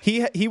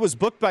he was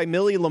booked by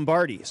Millie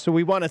Lombardi. So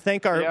we want to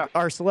thank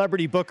our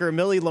celebrity booker,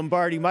 Millie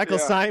Lombardi. Michael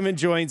Symon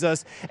joins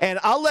us, and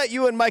I'll let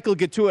you and Michael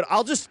get to it.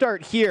 I'll just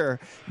start here.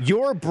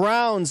 Your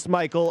Browns,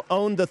 Michael,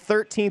 own the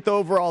 13th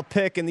overall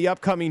pick in the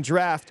upcoming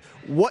draft.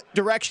 What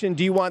direction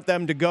do you want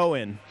them to go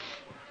in?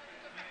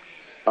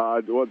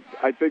 Well,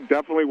 I think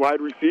definitely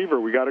wide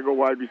receiver. We got to go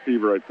wide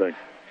receiver, I think.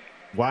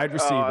 Wide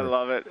receiver. Oh, I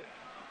love it.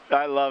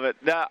 I love it.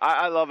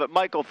 I love it.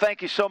 Michael,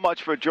 thank you so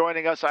much for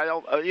joining us. I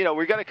don't,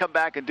 we're going to come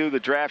back and do the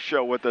draft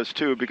show with us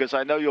too, because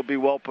I know you'll be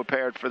well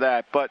prepared for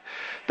that. But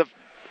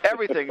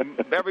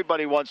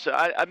everybody wants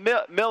to.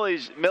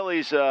 Millie's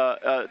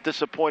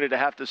disappointed to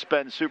have to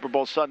spend Super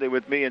Bowl Sunday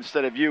with me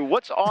instead of you.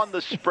 What's on the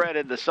spread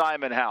in the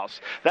Symon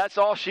house? That's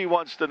all she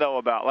wants to know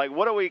about. Like,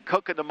 what are we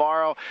cooking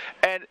tomorrow?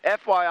 And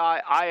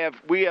FYI,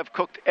 we have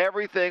cooked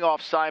everything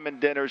off Symon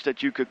dinners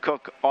that you could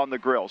cook on the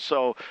grill.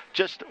 So,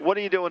 just what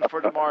are you doing for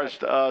tomorrow's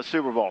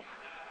Super Bowl?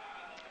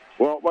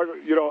 Well,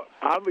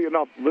 oddly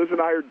enough, Liz and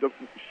I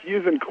she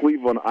is in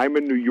Cleveland. I'm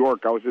in New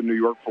York. I was in New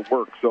York for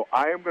work. So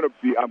I'm going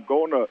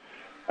to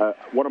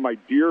one of my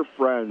dear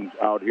friends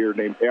out here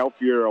named Al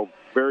Fiero,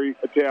 very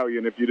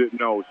Italian if you didn't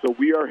know. So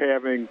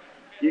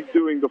he's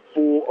doing the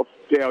full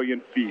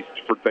Italian feast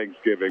for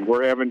Thanksgiving.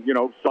 We're having,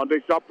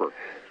 Sunday supper.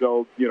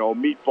 So,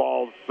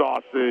 meatballs,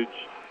 sausage,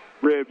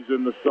 ribs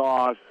in the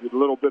sauce, a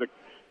little bit of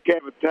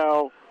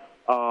cavatelli,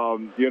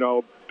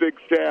 big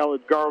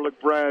salad, garlic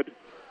bread.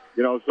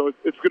 So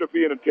it's going to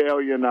be an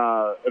Italian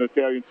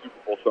Super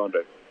Bowl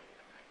Sunday.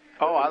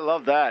 Oh, I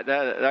love that.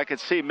 I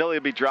could see Millie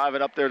will be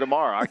driving up there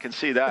tomorrow. I can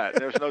see that.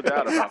 There's no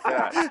doubt about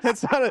that.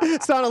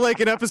 It sounded like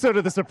an episode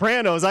of The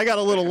Sopranos. I got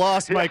a little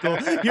lost, Michael.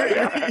 We're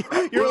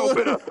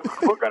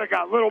gonna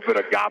got a little bit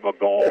of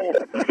gabagool.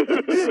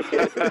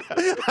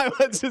 I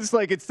was just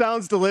like, it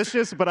sounds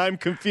delicious, but I'm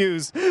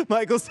confused.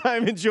 Michael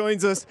Symon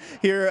joins us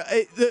here.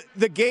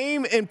 The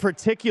game in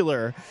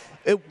particular.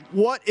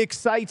 What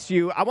excites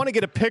you? I want to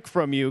get a pick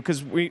from you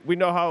because we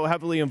know how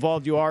heavily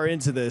involved you are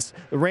into this.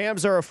 The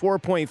Rams are a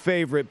 4-point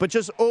favorite, but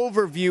just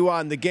overview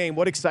on the game.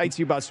 What excites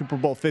you about Super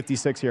Bowl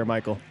 56 here,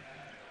 Michael?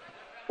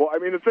 Well, I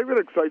mean, the thing that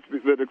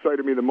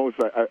excited me the most,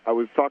 I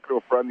was talking to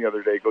a friend the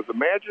other day. He goes,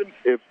 imagine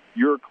if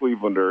you're a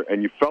Clevelander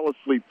and you fell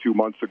asleep 2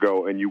 months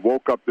ago and you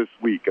woke up this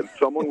week and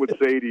someone would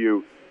say to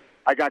you,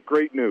 I got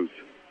great news.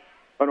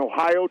 An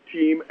Ohio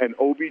team and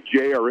OBJ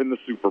are in the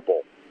Super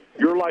Bowl.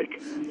 You're like,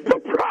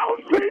 the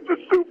Browns made the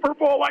Super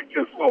Bowl. I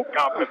just woke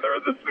up and they're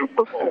in the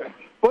Super Bowl.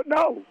 But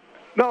no,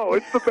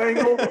 it's the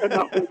Bengals and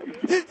now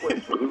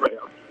plays for the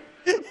Rams.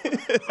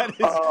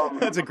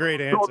 That's a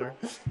great answer.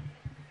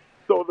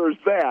 So there's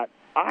that.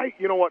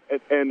 You know what?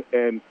 And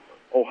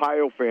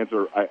Ohio fans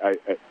are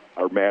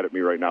mad at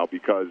me right now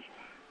because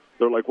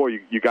they're like, well,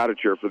 you got to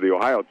cheer for the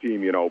Ohio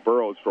team.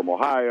 Burrow's from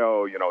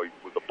Ohio. He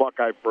was a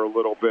Buckeye for a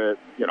little bit.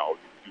 You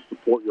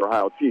support your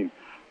Ohio team.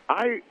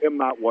 I am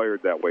not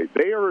wired that way.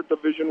 They are a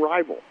division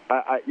rival.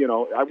 I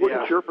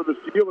wouldn't cheer for the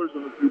Steelers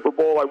in the Super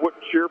Bowl. I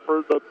wouldn't cheer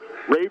for the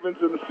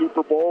Ravens in the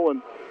Super Bowl.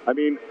 And, I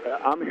mean,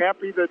 I'm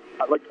happy that,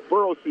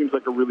 Burrow seems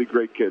like a really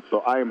great kid,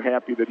 so I am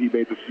happy that he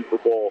made the Super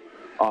Bowl.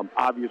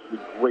 Obviously,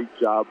 great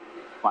job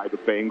by the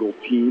Bengal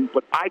team,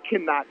 but I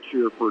cannot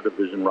cheer for a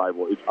division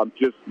rival. I'm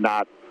just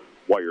not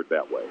wired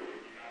that way.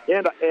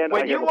 And I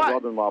have a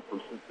brother-in-law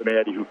from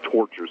Cincinnati who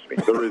tortures me.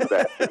 There is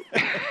that, too.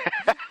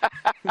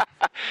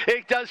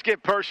 It does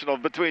get personal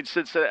between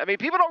Cincinnati. I mean,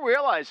 people don't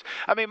realize.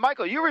 I mean,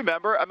 Michael, you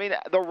remember,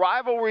 the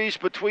rivalries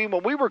between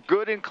when we were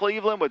good in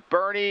Cleveland with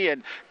Bernie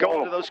and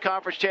going to those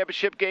conference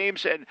championship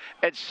games, and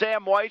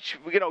Sam White,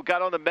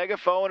 got on the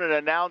megaphone and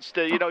announced,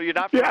 you're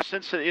not from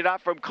Cincinnati, you're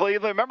not from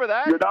Cleveland. Remember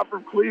that? You're not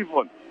from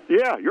Cleveland.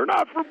 Yeah, you're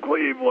not from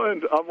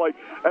Cleveland. I'm like,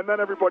 and then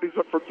everybody's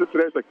up from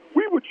Cincinnati. It's like,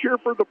 we would cheer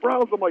for the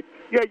Browns. I'm like,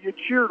 yeah, you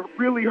cheered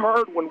really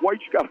hard when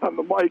White got on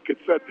the mic and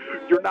said,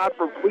 you're not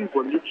from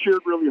Cleveland. You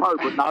cheered really hard,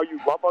 but now you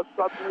love us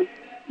suddenly.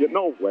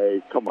 No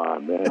way. Come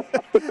on, man.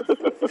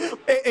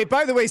 Hey,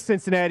 by the way,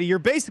 Cincinnati, you're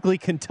basically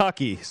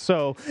Kentucky.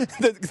 So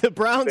the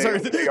Browns are.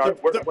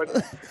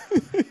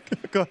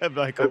 Go ahead,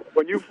 Michael.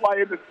 When you fly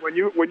into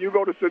when you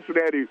go to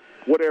Cincinnati,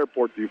 what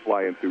airport do you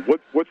fly into?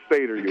 What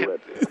state are you in?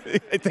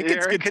 I think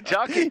You're in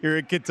Kentucky. You're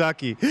in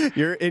Kentucky.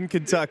 You're in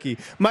Kentucky.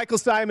 Michael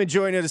Simon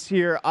joining us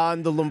here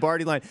on the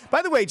Lombardi line.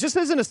 By the way, just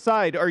as an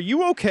aside, are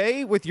you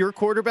okay with your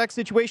quarterback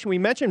situation? We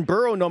mentioned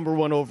Burrow, number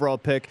 1 overall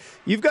pick.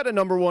 You've got a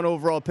number 1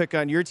 overall pick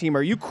on your team.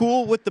 Are you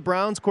cool with the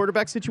Browns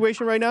quarterback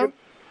situation right now?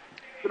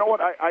 You know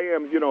what? I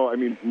am.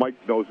 Mike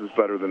knows this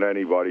better than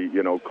anybody.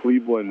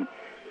 Cleveland,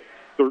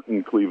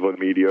 certain Cleveland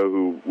media,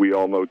 who we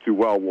all know too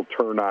well, will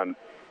turn on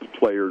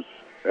players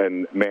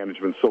and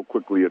management so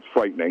quickly it's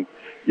frightening.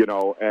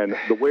 And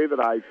the way that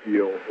I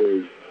feel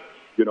is,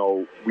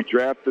 we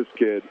draft this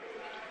kid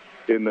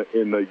in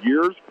the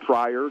years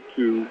prior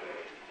to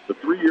the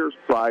 3 years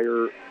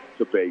prior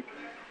to Bake.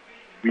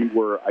 We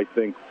were, I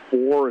think,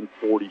 4-44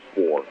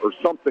 or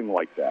something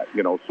like that.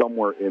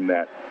 Somewhere in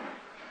that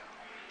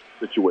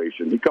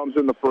situation. He comes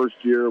in the first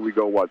year, we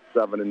go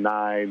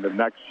 7-9. The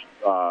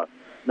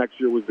next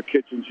year was the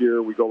Kitchens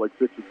year. We go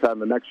 6-10.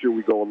 The next year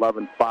we go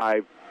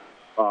 11-5.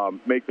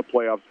 Make the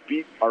playoffs,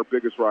 beat our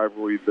biggest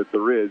rivalry that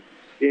there is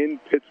in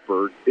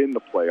Pittsburgh in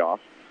the playoffs.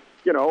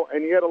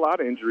 And he had a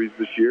lot of injuries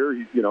this year.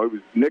 He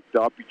was nicked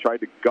up. He tried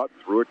to gut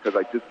through it because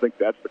I just think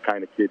that's the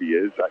kind of kid he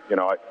is.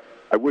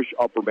 I wish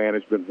upper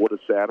management would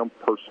have sat him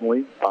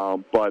personally,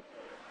 but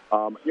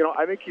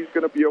I think he's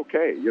going to be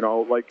okay.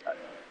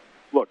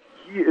 Look,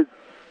 he is.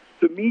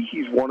 To me,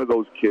 he's one of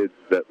those kids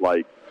that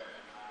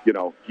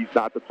he's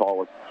not the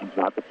tallest, he's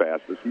not the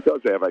fastest. He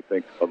does have, I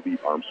think, elite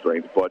arm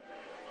strength, but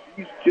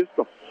he's just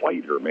a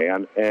fighter,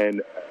 man.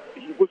 And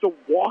he was a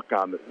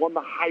walk-on that won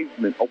the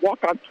Heisman, a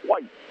walk-on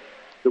twice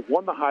that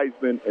won the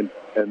Heisman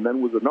and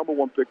then was the number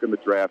 1 pick in the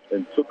draft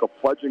and took a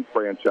fledgling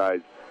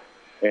franchise.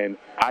 And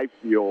I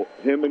feel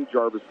him and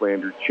Jarvis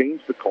Landry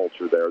changed the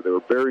culture there. They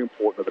were very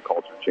important to the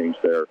culture change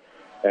there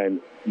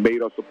and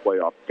made us a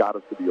playoff, got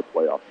us to be a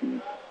playoff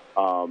team.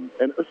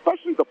 And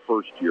especially the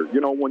first year.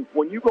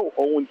 When you go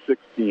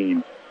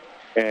 0-16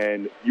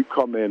 and you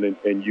come in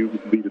and you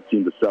lead a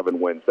team to 7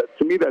 wins,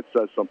 to me that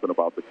says something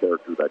about the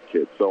character of that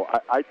kid. So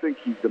I think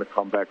he's going to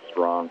come back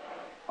strong.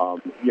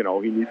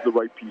 He needs the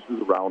right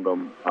pieces around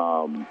him,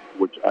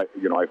 which I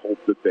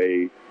hope that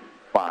they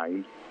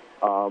find.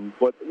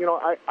 But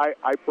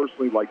I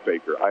personally like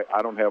Baker.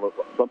 I don't have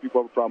some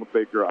people have a problem with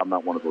Baker. I'm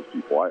not one of those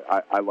people.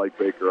 I like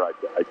Baker.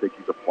 I think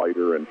he's a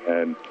fighter, and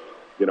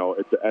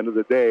at the end of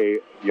the day,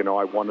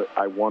 I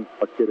want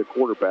a kid at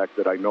quarterback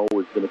that I know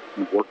is going to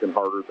be working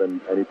harder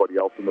than anybody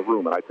else in the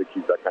room, and I think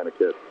he's that kind of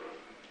kid.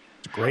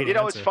 Great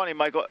answer. It's funny,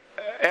 Michael.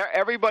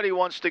 Everybody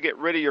wants to get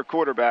rid of your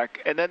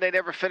quarterback, and then they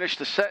never finish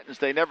the sentence.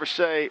 They never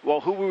say, well,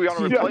 who are we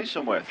going to replace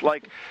him with?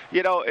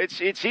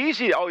 It's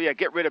easy. Oh, yeah,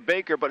 get rid of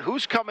Baker, but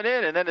who's coming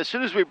in? And then as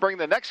soon as we bring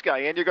the next guy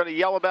in, you're going to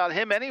yell about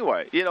him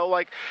anyway.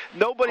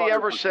 Nobody 100%.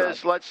 Ever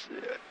says,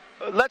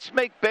 let's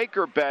make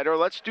Baker better.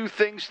 Let's do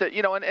things that,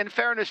 and in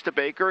fairness to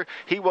Baker,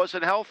 he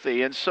wasn't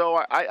healthy. And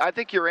so I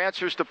think your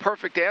answer is the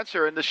perfect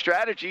answer, and the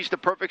strategy is the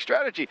perfect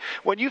strategy.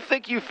 When you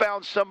think you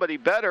found somebody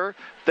better,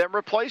 then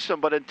replace them.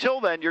 But until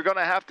then, you're going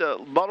to have to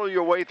muddle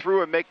your way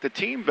through and make the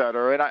team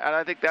better. And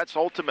I think that's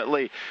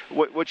ultimately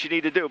what you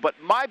need to do. But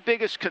my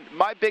biggest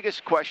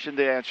question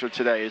to answer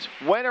today is,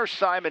 when are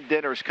Simon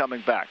Dinners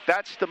coming back?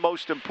 That's the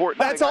most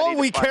important thing. That's all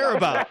we care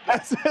about.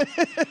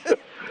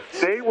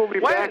 They will be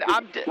back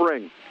in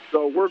spring.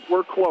 So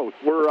we're close.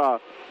 We're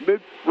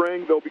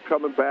mid-spring. They'll be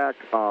coming back.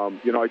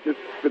 I just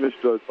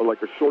finished a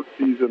short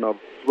season of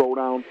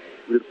Throwdown.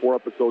 We did 4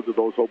 episodes of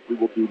those. Hopefully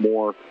we'll do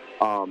more.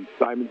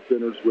 Simon's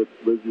Dinners with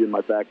Lizzie in My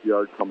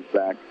Backyard comes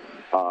back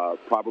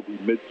probably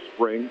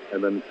mid-spring,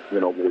 and then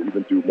we'll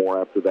even do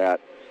more after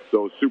that.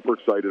 So super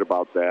excited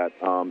about that.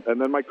 And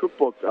then my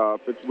cookbook,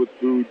 Fits with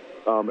Food,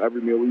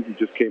 Every Meal Easy,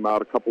 just came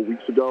out a couple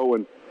weeks ago,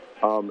 and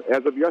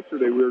as of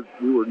yesterday,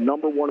 we were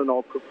number 1 in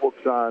all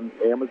cookbooks on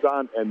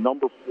Amazon and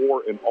number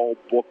 4 in all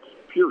books,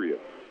 period.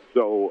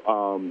 So,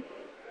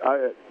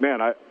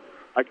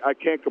 I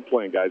can't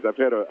complain, guys. I've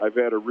had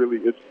a really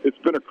it's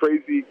been a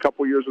crazy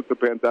couple years with the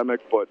pandemic,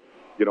 but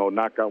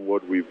knock on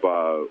wood, we've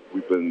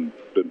been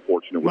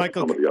fortunate with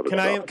Michael, some of the other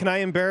stuff. Can I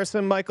embarrass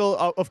him, Michael?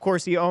 Of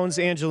course, he owns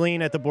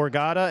Angeline at the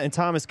Borgata, and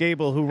Thomas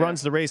Gable, who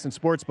runs the race and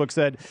sportsbook,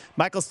 said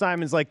Michael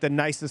Simon's like the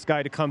nicest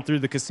guy to come through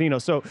the casino.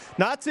 So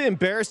not to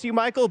embarrass you,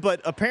 Michael,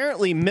 but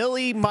apparently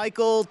Millie,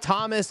 Michael,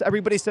 Thomas,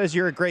 everybody says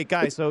you're a great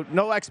guy. So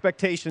no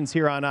expectations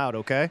here on out,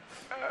 okay?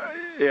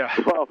 Yeah.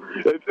 Well,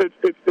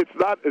 it's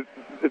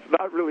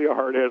not really a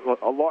hard answer.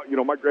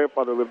 My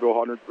grandfather lived to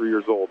 103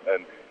 years old,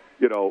 and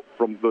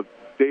from the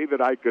day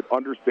that I could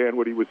understand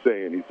what he was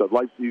saying, he said,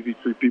 "Life's easy.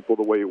 Treat people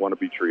the way you want to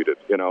be treated."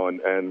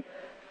 And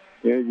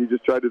you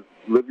just try to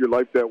live your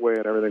life that way,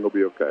 and everything will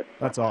be okay.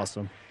 That's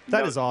awesome.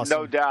 That is awesome.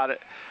 No doubt.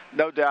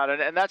 No doubt,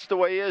 and that's the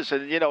way he is.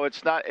 And,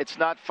 it's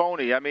not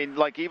phony. I mean,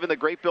 like even the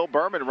great Bill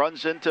Berman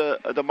runs into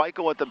the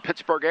Michael at the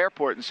Pittsburgh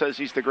airport and says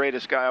he's the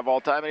greatest guy of all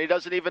time, and he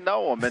doesn't even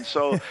know him. And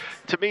so,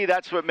 to me,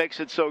 that's what makes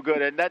it so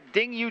good. And that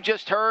ding you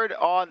just heard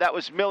that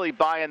was Millie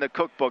buying the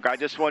cookbook. I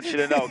just want you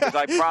to know, because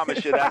I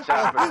promise you that's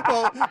happening.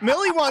 Well,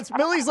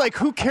 Millie's like,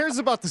 who cares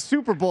about the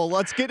Super Bowl?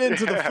 Let's get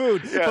into the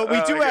food. But we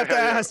do have to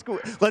ask,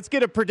 let's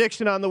get a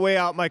prediction on the way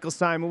out, Michael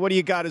Simon. What do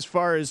you got as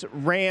far as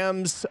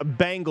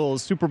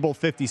Rams-Bengals Super Bowl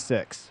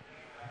 56?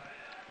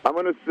 I'm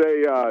going to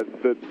say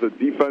that the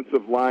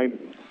defensive line,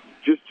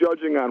 just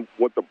judging on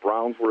what the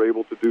Browns were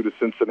able to do to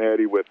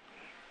Cincinnati with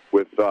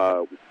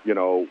Garrett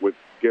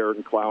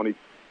and Clowney,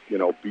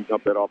 beating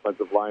up that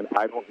offensive line,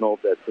 I don't know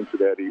if that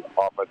Cincinnati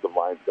offensive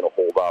line is going to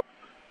hold up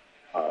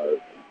to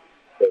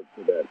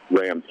that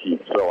Rams team.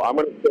 So I'm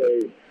going to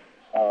say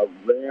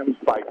Rams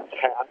by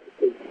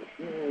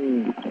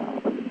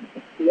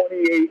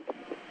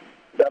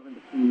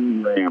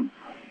 28-17 Rams.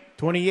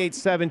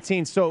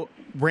 28-17. So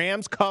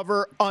Rams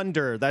cover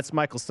under. That's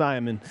Michael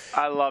Simon.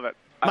 I love it.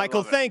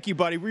 Michael, thank you,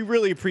 buddy. We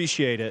really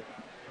appreciate it.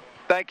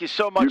 Thank you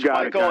so much,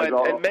 Michael.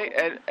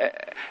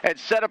 And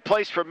set a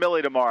place for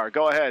Millie tomorrow.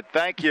 Go ahead.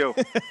 Thank you.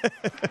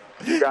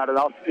 You got it.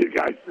 I'll see you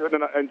guys soon.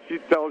 And she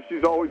tells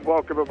she's always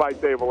welcome at my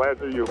table,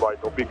 as are you,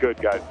 Michael. Be good,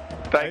 guys.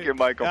 Thank you,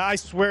 Michael. I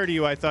swear to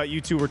you, I thought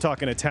you two were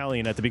talking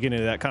Italian at the beginning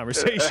of that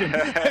conversation.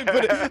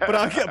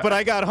 but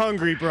I got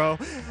hungry, bro.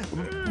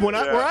 Where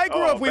I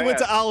grew up, we went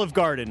to Olive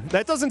Garden.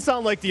 That doesn't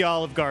sound like the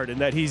Olive Garden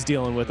that he's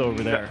dealing with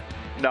over there.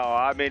 No,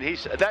 I mean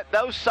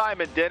those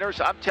Simon dinners.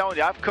 I'm telling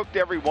you, I've cooked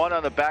every one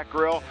on the back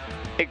grill.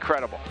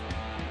 Incredible.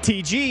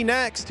 TG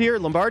next here,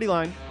 Lombardi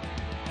Line.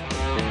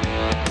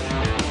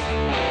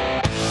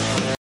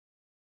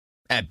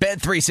 At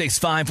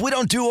Bet365, we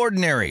don't do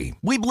ordinary.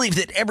 We believe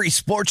that every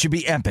sport should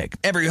be epic.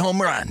 Every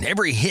home run,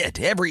 every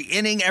hit, every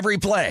inning, every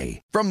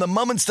play. From the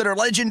moments that are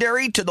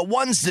legendary to the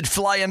ones that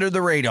fly under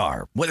the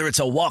radar. Whether it's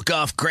a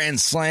walk-off grand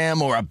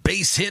slam or a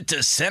base hit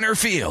to center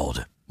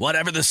field.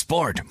 Whatever the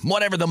sport,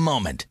 whatever the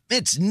moment,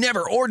 it's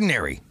never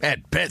ordinary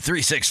at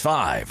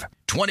Bet365.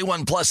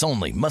 21 plus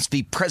only. Must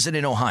be present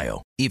in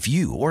Ohio. If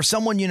you or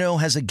someone you know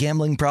has a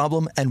gambling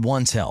problem and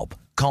wants help,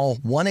 call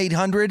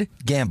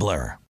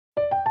 1-800-GAMBLER.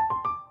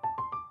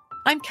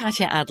 I'm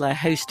Katya Adler,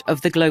 host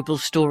of The Global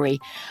Story.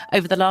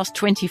 Over the last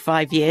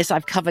 25 years,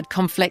 I've covered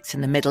conflicts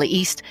in the Middle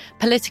East,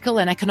 political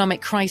and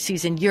economic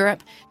crises in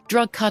Europe,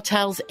 drug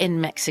cartels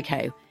in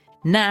Mexico.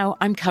 Now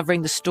I'm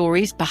covering the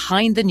stories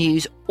behind the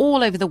news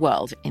all over the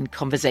world in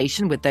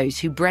conversation with those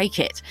who break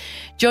it.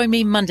 Join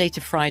me Monday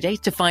to Friday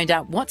to find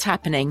out what's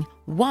happening,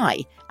 why,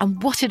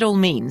 and what it all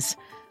means.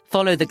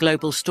 Follow The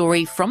Global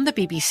Story from the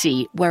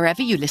BBC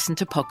wherever you listen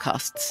to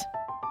podcasts.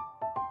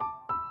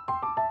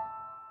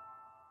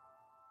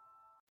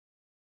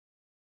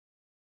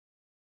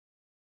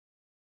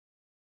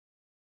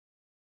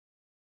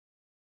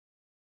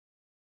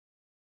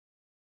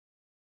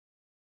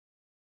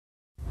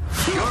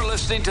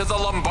 Listening to the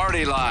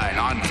Lombardi Line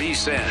on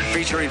VSiN,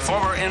 featuring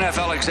former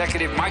NFL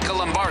executive Michael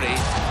Lombardi.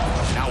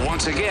 Now,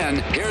 once again,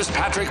 here's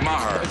Patrick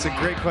Maher. That's a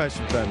great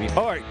question, Femi.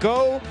 All right,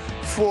 go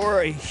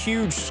for a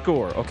huge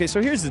score. Okay,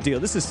 so here's the deal.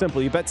 This is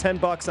simple. You bet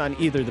 $10 on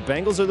either the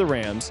Bengals or the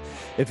Rams.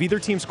 If either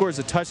team scores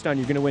a touchdown,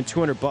 you're going to win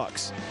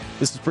 $200.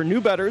 This is for new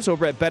bettors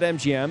over at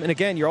BetMGM. And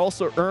again, you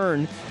also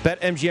earn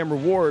BetMGM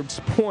rewards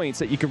points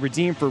that you can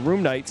redeem for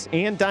room nights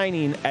and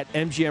dining at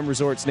MGM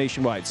resorts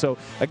nationwide. So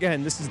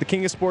again, this is the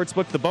King of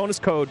Sportsbook. The bonus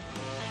code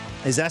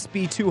is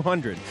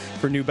SB200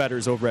 for new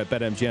bettors over at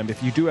BetMGM.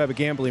 If you do have a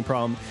gambling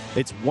problem,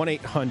 it's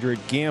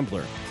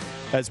 1-800-GAMBLER.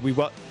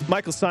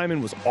 Michael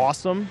Simon was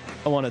awesome.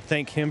 I want to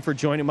thank him for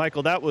joining.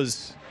 Michael, that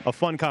was a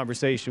fun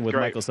conversation with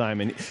Michael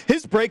Simon.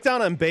 His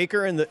breakdown on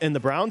Baker and the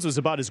Browns was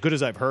about as good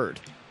as I've heard.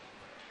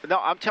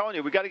 No, I'm telling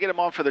you, we got to get him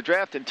on for the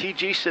draft. And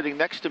TG sitting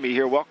next to me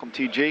here. Welcome,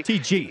 TG.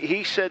 TG.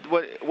 He said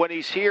when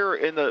he's here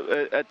in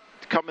the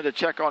coming to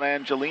check on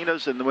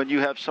Angelina's, and when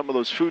you have some of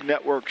those Food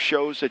Network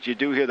shows that you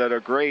do here that are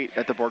great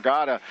at the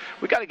Borgata,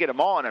 we got to get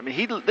him on. I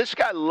mean, this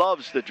guy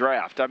loves the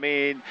draft. I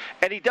mean,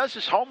 and he does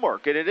his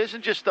homework, and it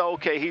isn't just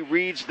he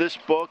reads this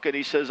book and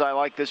he says I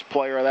like this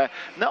player or that.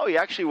 No, he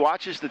actually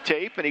watches the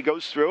tape and he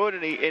goes through it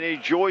and he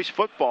enjoys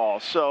football.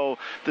 So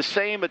the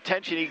same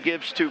attention he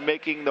gives to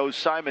making those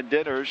Simon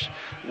dinners,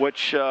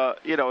 which are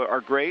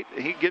great,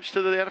 he gives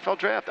to the NFL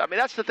draft. I mean,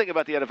 that's the thing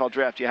about the NFL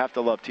draft. You have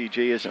to love, TG,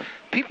 is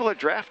people are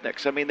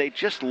draftniks. I mean, they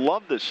just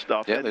love this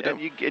stuff. Yeah, they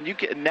do. And you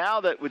can, now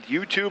that with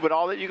YouTube and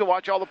all that, you can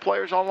watch all the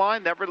players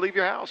online, never leave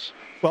your house.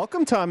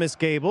 Welcome, Thomas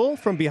Gable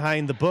from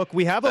Behind the Book.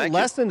 We have a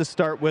lesson to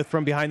start with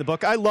from Behind the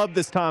Book. I love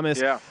this,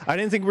 Thomas. Yeah. I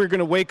didn't think we were going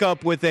to wake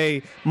up with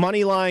a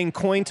money line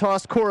coin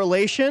toss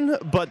correlation,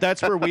 but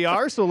that's where we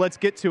are. So let's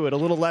get to it. A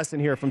little lesson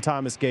here from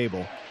Thomas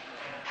Gable.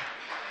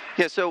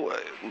 Yeah, so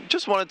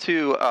just wanted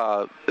to,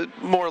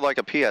 more like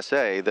a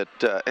PSA,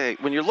 that hey,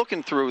 when you're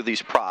looking through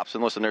these props,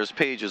 and listen, there's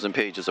pages and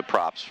pages of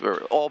props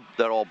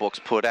that all books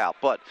put out,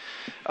 but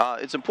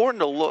it's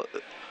important to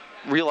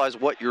realize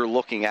what you're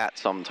looking at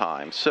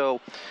sometimes. So,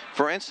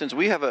 for instance,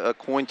 we have a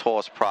coin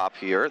toss prop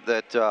here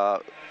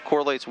that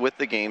correlates with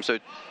the game. So,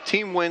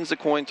 team wins the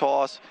coin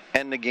toss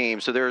and the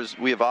game. So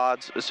we have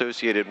odds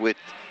associated with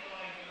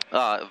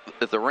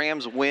if the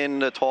Rams win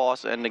the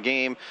toss and the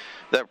game,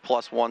 they're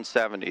plus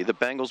 170. The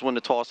Bengals win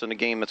the toss and the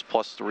game, it's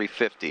plus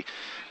 350.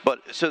 But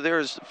so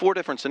there's 4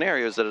 different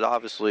scenarios that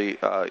obviously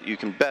you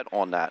can bet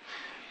on that.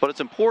 But it's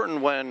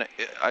important when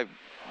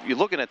you're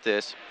looking at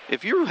this.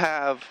 If you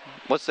have,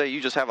 let's say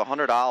you just have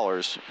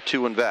 $100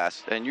 to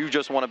invest and you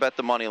just want to bet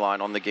the money line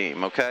on the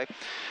game, okay?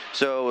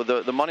 So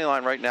the money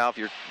line right now,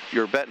 if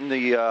you're betting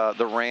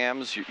the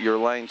Rams, you're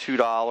laying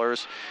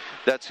 $2.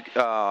 That's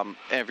and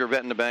if you're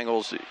betting the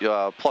Bengals,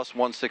 plus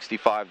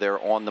 165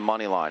 there on the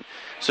money line.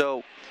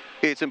 So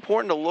it's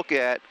important to look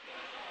at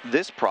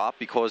this prop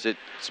because it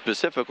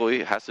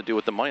specifically has to do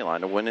with the money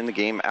line, to winning the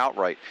game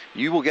outright.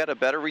 You will get a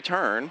better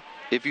return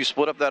if you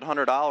split up that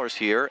 $100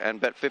 here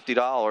and bet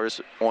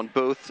 $50 on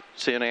both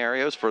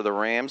scenarios for the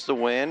Rams to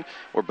win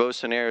or both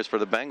scenarios for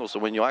the Bengals to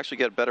win. You'll actually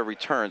get a better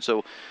return.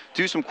 So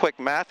do some quick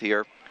math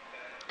here.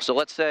 So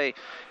let's say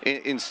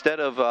instead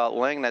of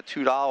laying that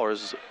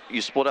 $2,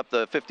 you split up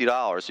the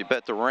 $50. You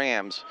bet the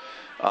Rams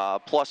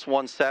plus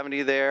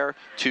 170 there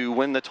to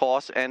win the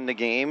toss and the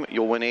game.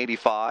 You'll win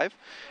 85.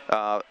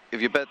 If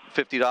you bet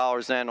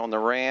 $50 then on the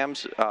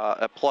Rams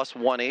at plus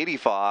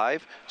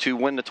 185 to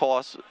win the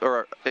toss,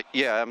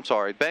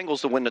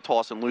 Bengals to win the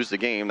toss and lose the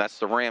game. That's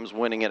the Rams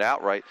winning it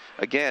outright.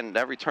 Again,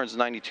 that returns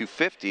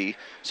 $92.50.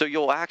 So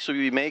you'll actually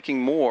be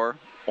making more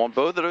on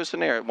both of those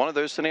scenarios. One of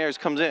those scenarios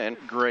comes in,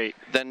 great,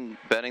 then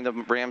betting the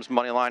Rams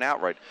money line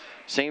outright.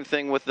 Same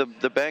thing with the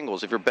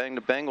Bengals. If you're betting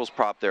the Bengals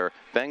prop there,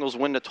 Bengals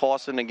win the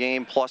toss in the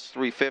game plus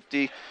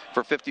 350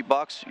 for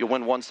 $50, you'll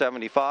win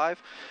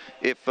 175.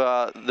 If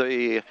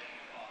the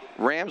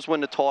Rams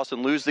win the toss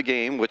and lose the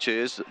game, which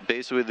is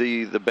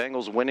basically the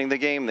Bengals winning the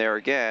game there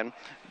again,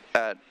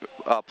 at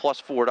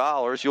plus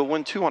 $4, you'll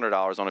win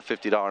 $200 on a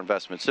 $50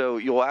 investment. So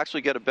you'll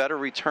actually get a better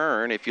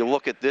return if you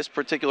look at this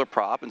particular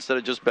prop instead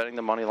of just betting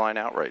the money line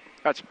outright.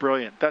 That's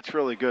brilliant. That's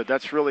really good.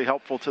 That's really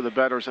helpful to the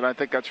bettors, and I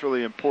think that's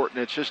really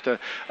important. It's just a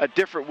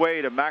different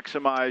way to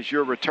maximize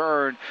your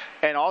return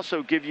and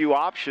also give you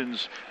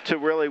options to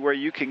really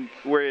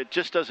where it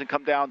just doesn't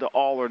come down to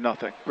all or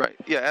nothing. Right.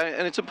 Yeah,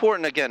 and it's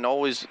important, again, to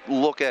always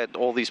look at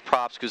all these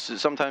props because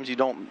sometimes you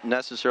don't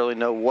necessarily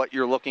know what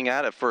you're looking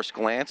at first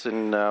glance,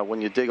 and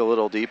when you dig a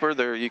little deeper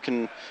there, you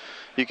can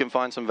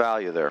find some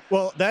value there.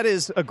 Well, that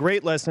is a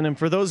great lesson, and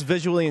for those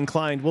visually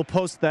inclined, we'll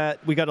post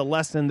that. We got a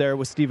lesson there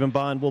with Stephen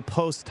Bond. We'll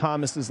post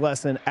Thomas's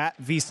lesson at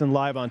VSiN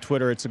Live on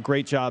Twitter. It's a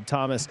great job,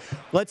 Thomas.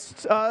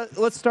 Let's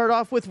start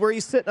off with where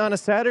you sitting on a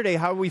Saturday.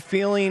 How are we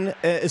feeling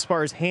as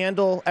far as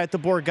handle at the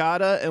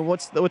Borgata, and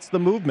what's the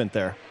movement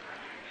there?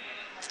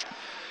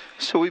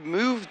 So we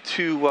moved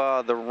to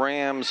the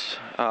Rams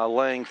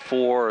laying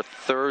 4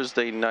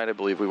 Thursday night, I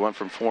believe. We went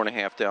from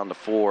 4.5 down to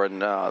 4.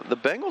 And the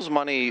Bengals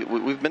money,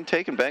 we've been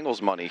taking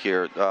Bengals money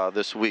here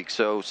this week.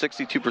 So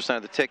 62%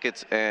 of the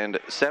tickets and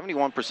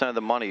 71% of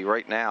the money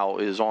right now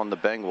is on the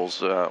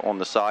Bengals on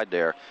the side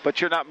there.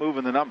 But you're not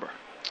moving the number.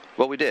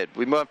 Well, we did.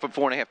 We moved from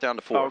 4.5 down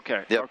to 4.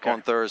 Okay. Yep, okay.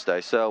 On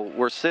Thursday. So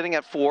we're sitting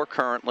at 4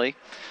 currently,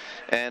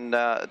 and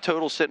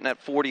total sitting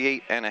at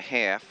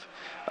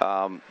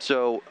 48.5.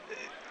 So,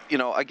 you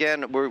know,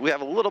 again, we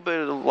have a little bit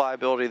of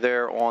liability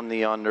there on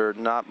the under,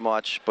 not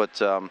much, but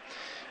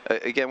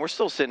again, we're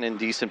still sitting in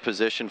decent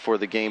position for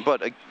the game.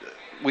 But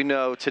we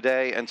know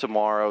today and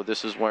tomorrow,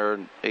 this is where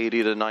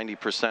 80 to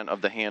 90%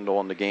 of the handle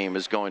on the game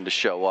is going to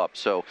show up.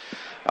 So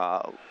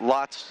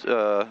lots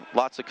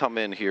to come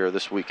in here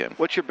this weekend.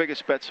 What's your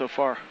biggest bet so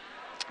far?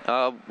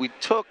 We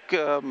took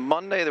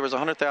Monday. There was a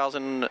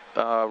 100,000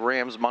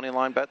 Rams money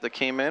line bet that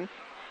came in.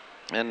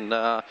 And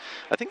I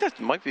think that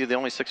might be the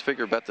only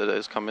six-figure bet that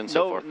has come in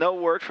so far. No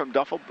word from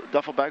Duffel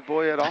Bag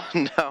Boy at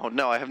all?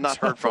 No, I have not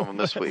heard from him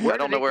this week. I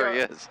don't know where he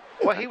is.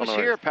 Well, he was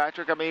here,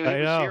 Patrick. I mean,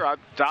 he was here. I'm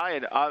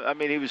dying. I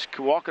mean, he was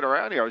walking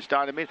around here. I was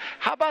dying to meet him.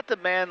 How about the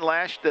man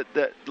last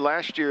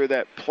year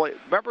that played?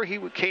 Remember, he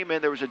came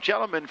in. There was a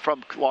gentleman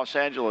from Los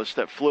Angeles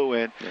that flew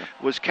in,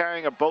 was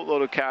carrying a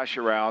boatload of cash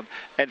around,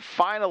 and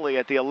finally,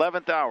 at the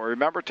 11th hour,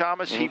 remember,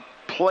 Thomas? Mm-hmm. He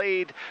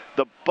played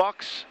the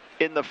Bucks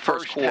in the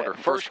first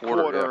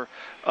quarter,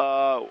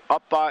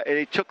 up by, and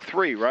he took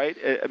 3, right?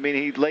 I mean,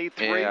 he laid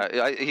 3.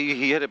 Yeah,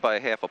 he hit it by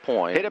half a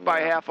point.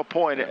 Half a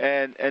point,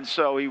 yeah. and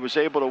so he was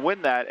able to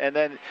win that. And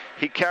then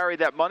he carried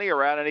that money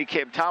around,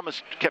 and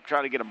Thomas kept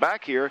trying to get him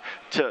back here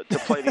to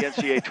play the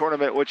NCAA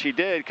tournament, which he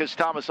did, because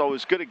Thomas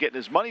always good at getting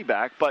his money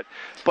back. But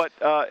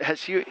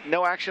has he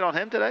no action on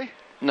him today?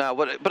 No,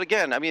 but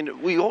again, I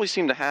mean, we always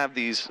seem to have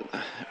these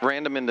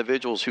random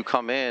individuals who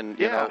come in,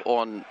 you know,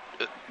 on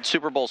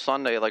Super Bowl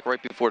Sunday, like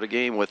right before the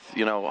game, with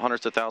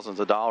hundreds of thousands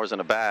of dollars in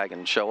a bag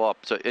and show up.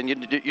 So, and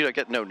you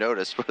get no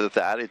notice for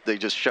that. They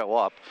just show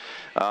up,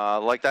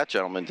 like that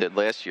gentleman did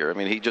last year. I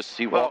mean,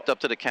 he walked up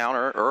to the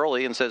counter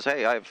early and says,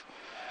 "Hey, I have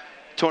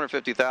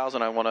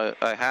 $250,000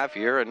 I have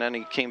here, and then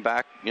he came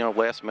back,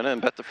 last minute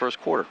and bet the first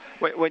quarter.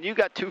 When you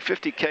got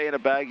 $250K in a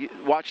bag,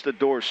 watch the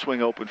doors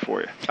swing open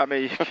for you. I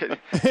mean,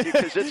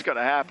 because it's going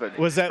to happen.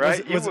 Was that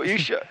right? you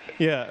should.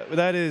 Yeah,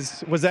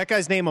 was that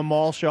guy's name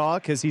Amal Shaw?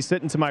 Because he's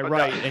sitting to my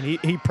right, and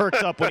he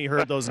perked up when he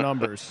heard those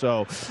numbers.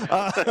 So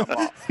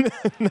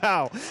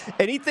now,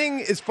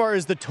 anything as far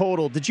as the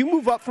total? Did you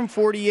move up from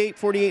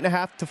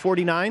 48.5 to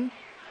 49?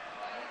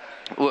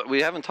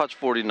 We haven't touched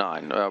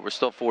 49. We're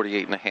still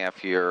 48.5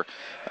 here.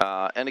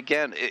 And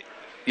again,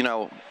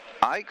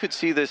 I could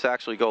see this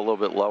actually go a little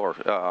bit lower.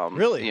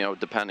 Really?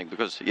 Depending,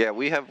 because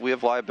we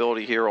have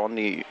liability here on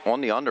the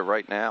under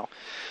right now.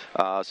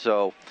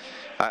 So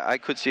I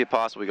could see it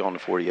possibly going to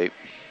 48.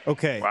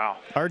 Okay. Wow.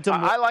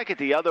 I like it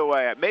the other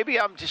way. Maybe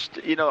I'm just,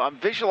 I'm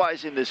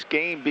visualizing this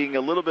game being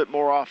a little bit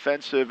more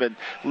offensive, and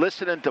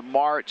listening to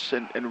Martz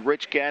and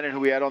Rich Gannon, who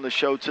we had on the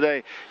show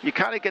today, you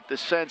kind of get the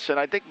sense, and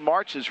I think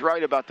Martz is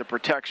right about the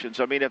protections.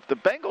 I mean, if the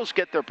Bengals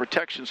get their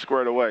protection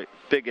squared away,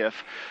 big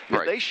if,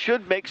 right, they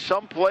should make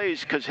some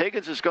plays, because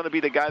Higgins is going to be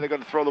the guy they're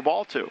going to throw the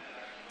ball to.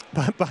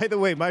 By the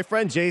way, my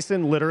friend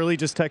Jason literally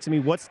just texted me,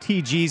 what's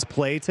TG's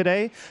play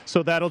today?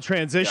 So that'll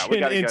transition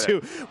into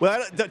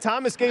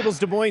Thomas Gable's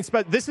Des Moines.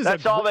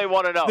 That's all they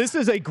want to know. This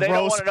is a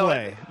gross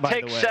play, by the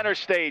way. Take center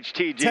stage,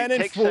 TG.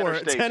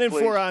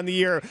 10-4 on the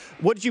year.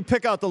 What did you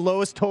pick out the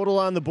lowest total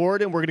on the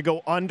board? And we're going to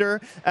go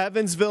under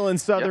Evansville and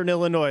Southern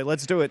Illinois.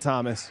 Let's do it,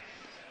 Thomas.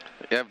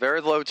 Yeah,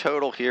 very low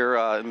total here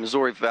in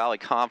Missouri Valley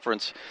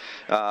Conference.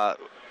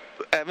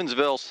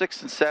 Evansville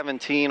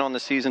 6-17 on the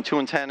season,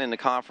 2-10 in the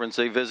conference.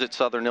 They visit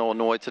Southern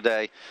Illinois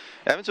today.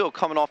 Evansville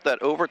coming off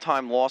that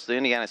overtime loss to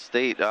Indiana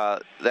State.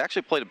 They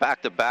actually played a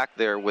back-to-back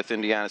there with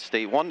Indiana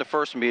State. Won the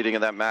first meeting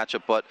of that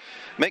matchup, but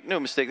make no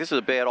mistake, this is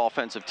a bad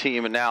offensive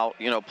team. And now,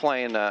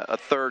 playing a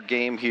third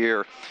game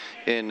here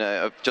in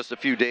just a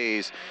few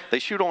days. They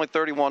shoot only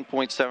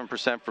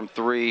 31.7% from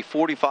 3,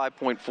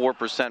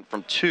 45.4%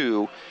 from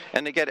 2,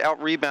 and they get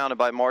out-rebounded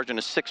by a margin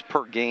of 6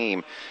 per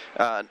game.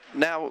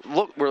 Now,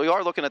 look, we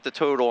are looking at the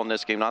total in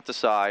this game, not the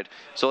side.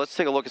 So let's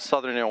take a look at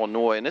Southern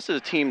Illinois. And this is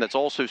a team that's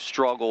also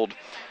struggled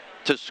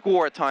to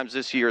score at times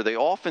this year. They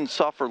often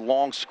suffer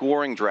long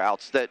scoring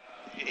droughts that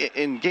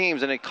in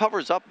games, and it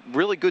covers up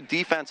really good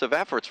defensive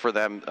efforts for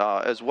them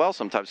as well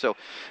sometimes. So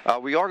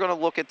we are going to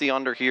look at the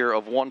under here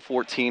of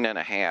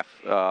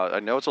 114.5. I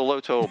know it's a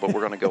low total, but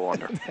we're going to go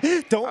under.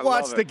 Don't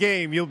watch the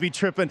game. You'll be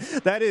tripping.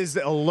 That is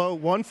a low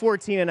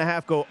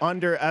 114.5. Go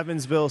under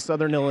Evansville,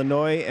 Southern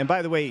Illinois. And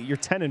by the way, you're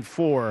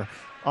 10-4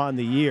 on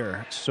the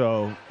year.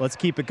 So let's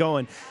keep it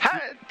going.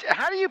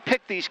 How do you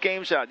pick these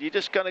games out? You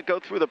just going to go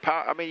through the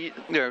power? I mean,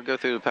 go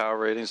through the power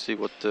ratings, see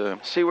what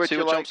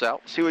jumps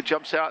out. See what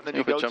jumps out, and then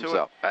you go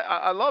to it.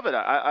 I love it.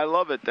 I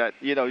love it that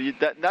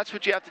that's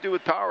what you have to do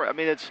with power. I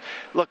mean,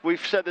 look,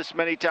 we've said this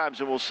many times,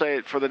 and we'll say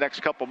it for the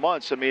next couple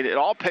months. I mean, it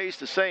all pays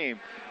the same,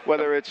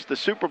 whether it's the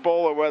Super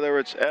Bowl or whether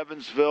it's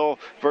Evansville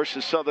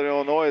versus Southern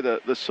Illinois.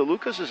 The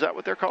Salukis, is that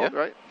what they're called,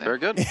 right? Very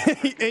good.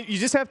 You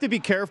just have to be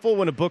careful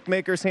when a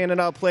bookmaker's handing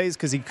out plays,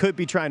 because he could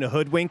be trying to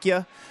hoodwink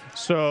you.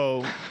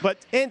 So,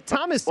 and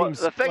Thomas seems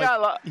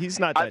he's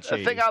not that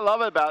shady. The thing I love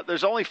about it,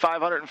 there's only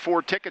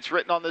 504 tickets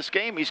written on this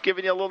game. He's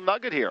giving you a little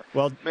nugget here.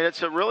 Well, I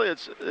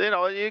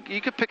mean,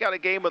 you could pick out a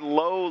game with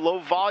low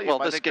volume. Well,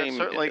 this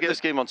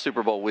game on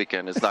Super Bowl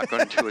weekend is not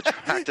going to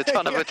attract a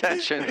ton of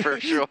attention for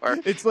sure.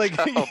 It's like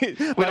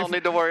we don't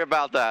need to worry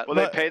about that. Well,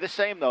 they pay the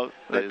same though.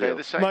 They pay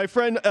the same. My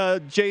friend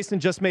Jason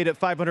just made it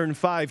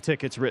 505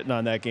 tickets written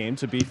on that game.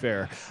 To be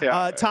fair,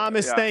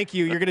 Thomas, thank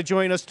you. You're going to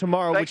join us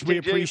tomorrow, which we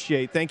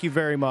appreciate. Thank you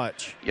very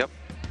much. Yep.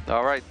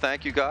 All right.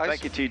 Thank you, guys.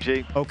 Thank you,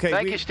 TG. Okay.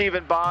 Thank you,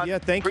 Stephen Bond. Yeah,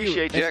 thank you.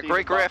 Appreciate you. Yeah,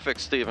 great graphics,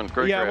 Stephen.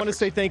 Great graphics. I want to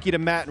say thank you to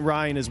Matt and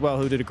Ryan as well,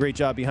 who did a great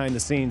job behind the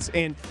scenes.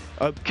 And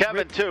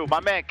Kevin, too. My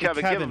man,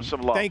 Kevin. Give him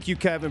some love. Thank you,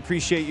 Kevin.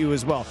 Appreciate you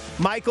as well.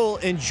 Michael,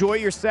 enjoy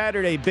your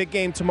Saturday. Big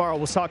game tomorrow.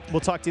 We'll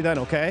talk to you then,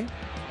 okay?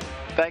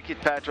 Thank you,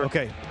 Patrick.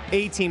 Okay.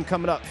 A-Team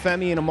coming up.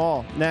 Femi and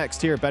Amal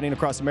next here at Betting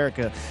Across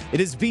America.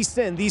 It is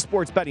VSiN, the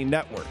Sports Betting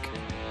Network.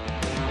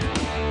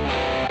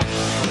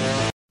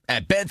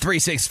 At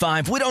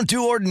Bet365, we don't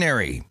do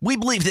ordinary. We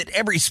believe that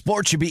every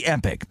sport should be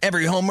epic.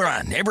 Every home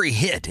run, every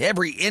hit,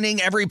 every inning,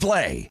 every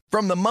play.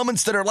 From the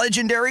moments that are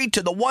legendary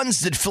to the ones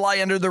that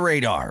fly under the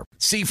radar.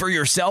 See for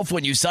yourself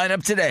when you sign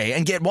up today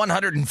and get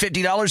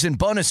 $150 in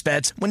bonus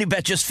bets when you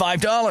bet just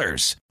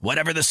 $5.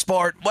 Whatever the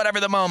sport, whatever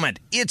the moment,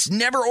 it's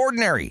never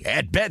ordinary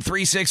at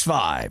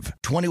Bet365.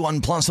 21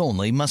 plus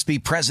only. Must be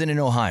present in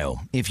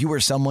Ohio. If you or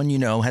someone you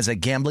know has a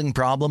gambling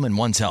problem and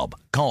wants help,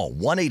 call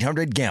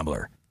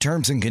 1-800-GAMBLER.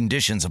 Terms and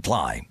conditions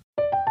apply.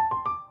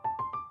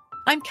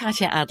 I'm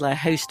Katya Adler,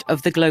 host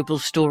of The Global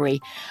Story.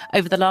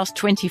 Over the last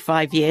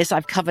 25 years,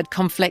 I've covered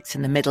conflicts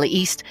in the Middle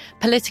East,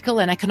 political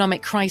and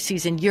economic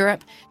crises in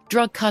Europe,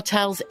 drug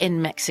cartels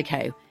in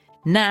Mexico.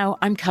 Now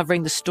I'm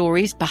covering the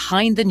stories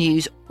behind the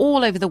news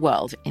all over the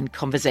world in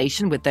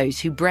conversation with those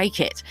who break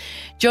it.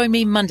 Join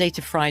me Monday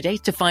to Friday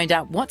to find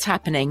out what's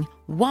happening,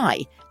 why,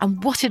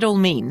 and what it all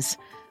means.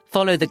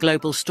 Follow The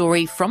Global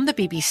Story from the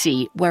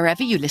BBC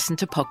wherever you listen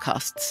to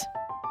podcasts.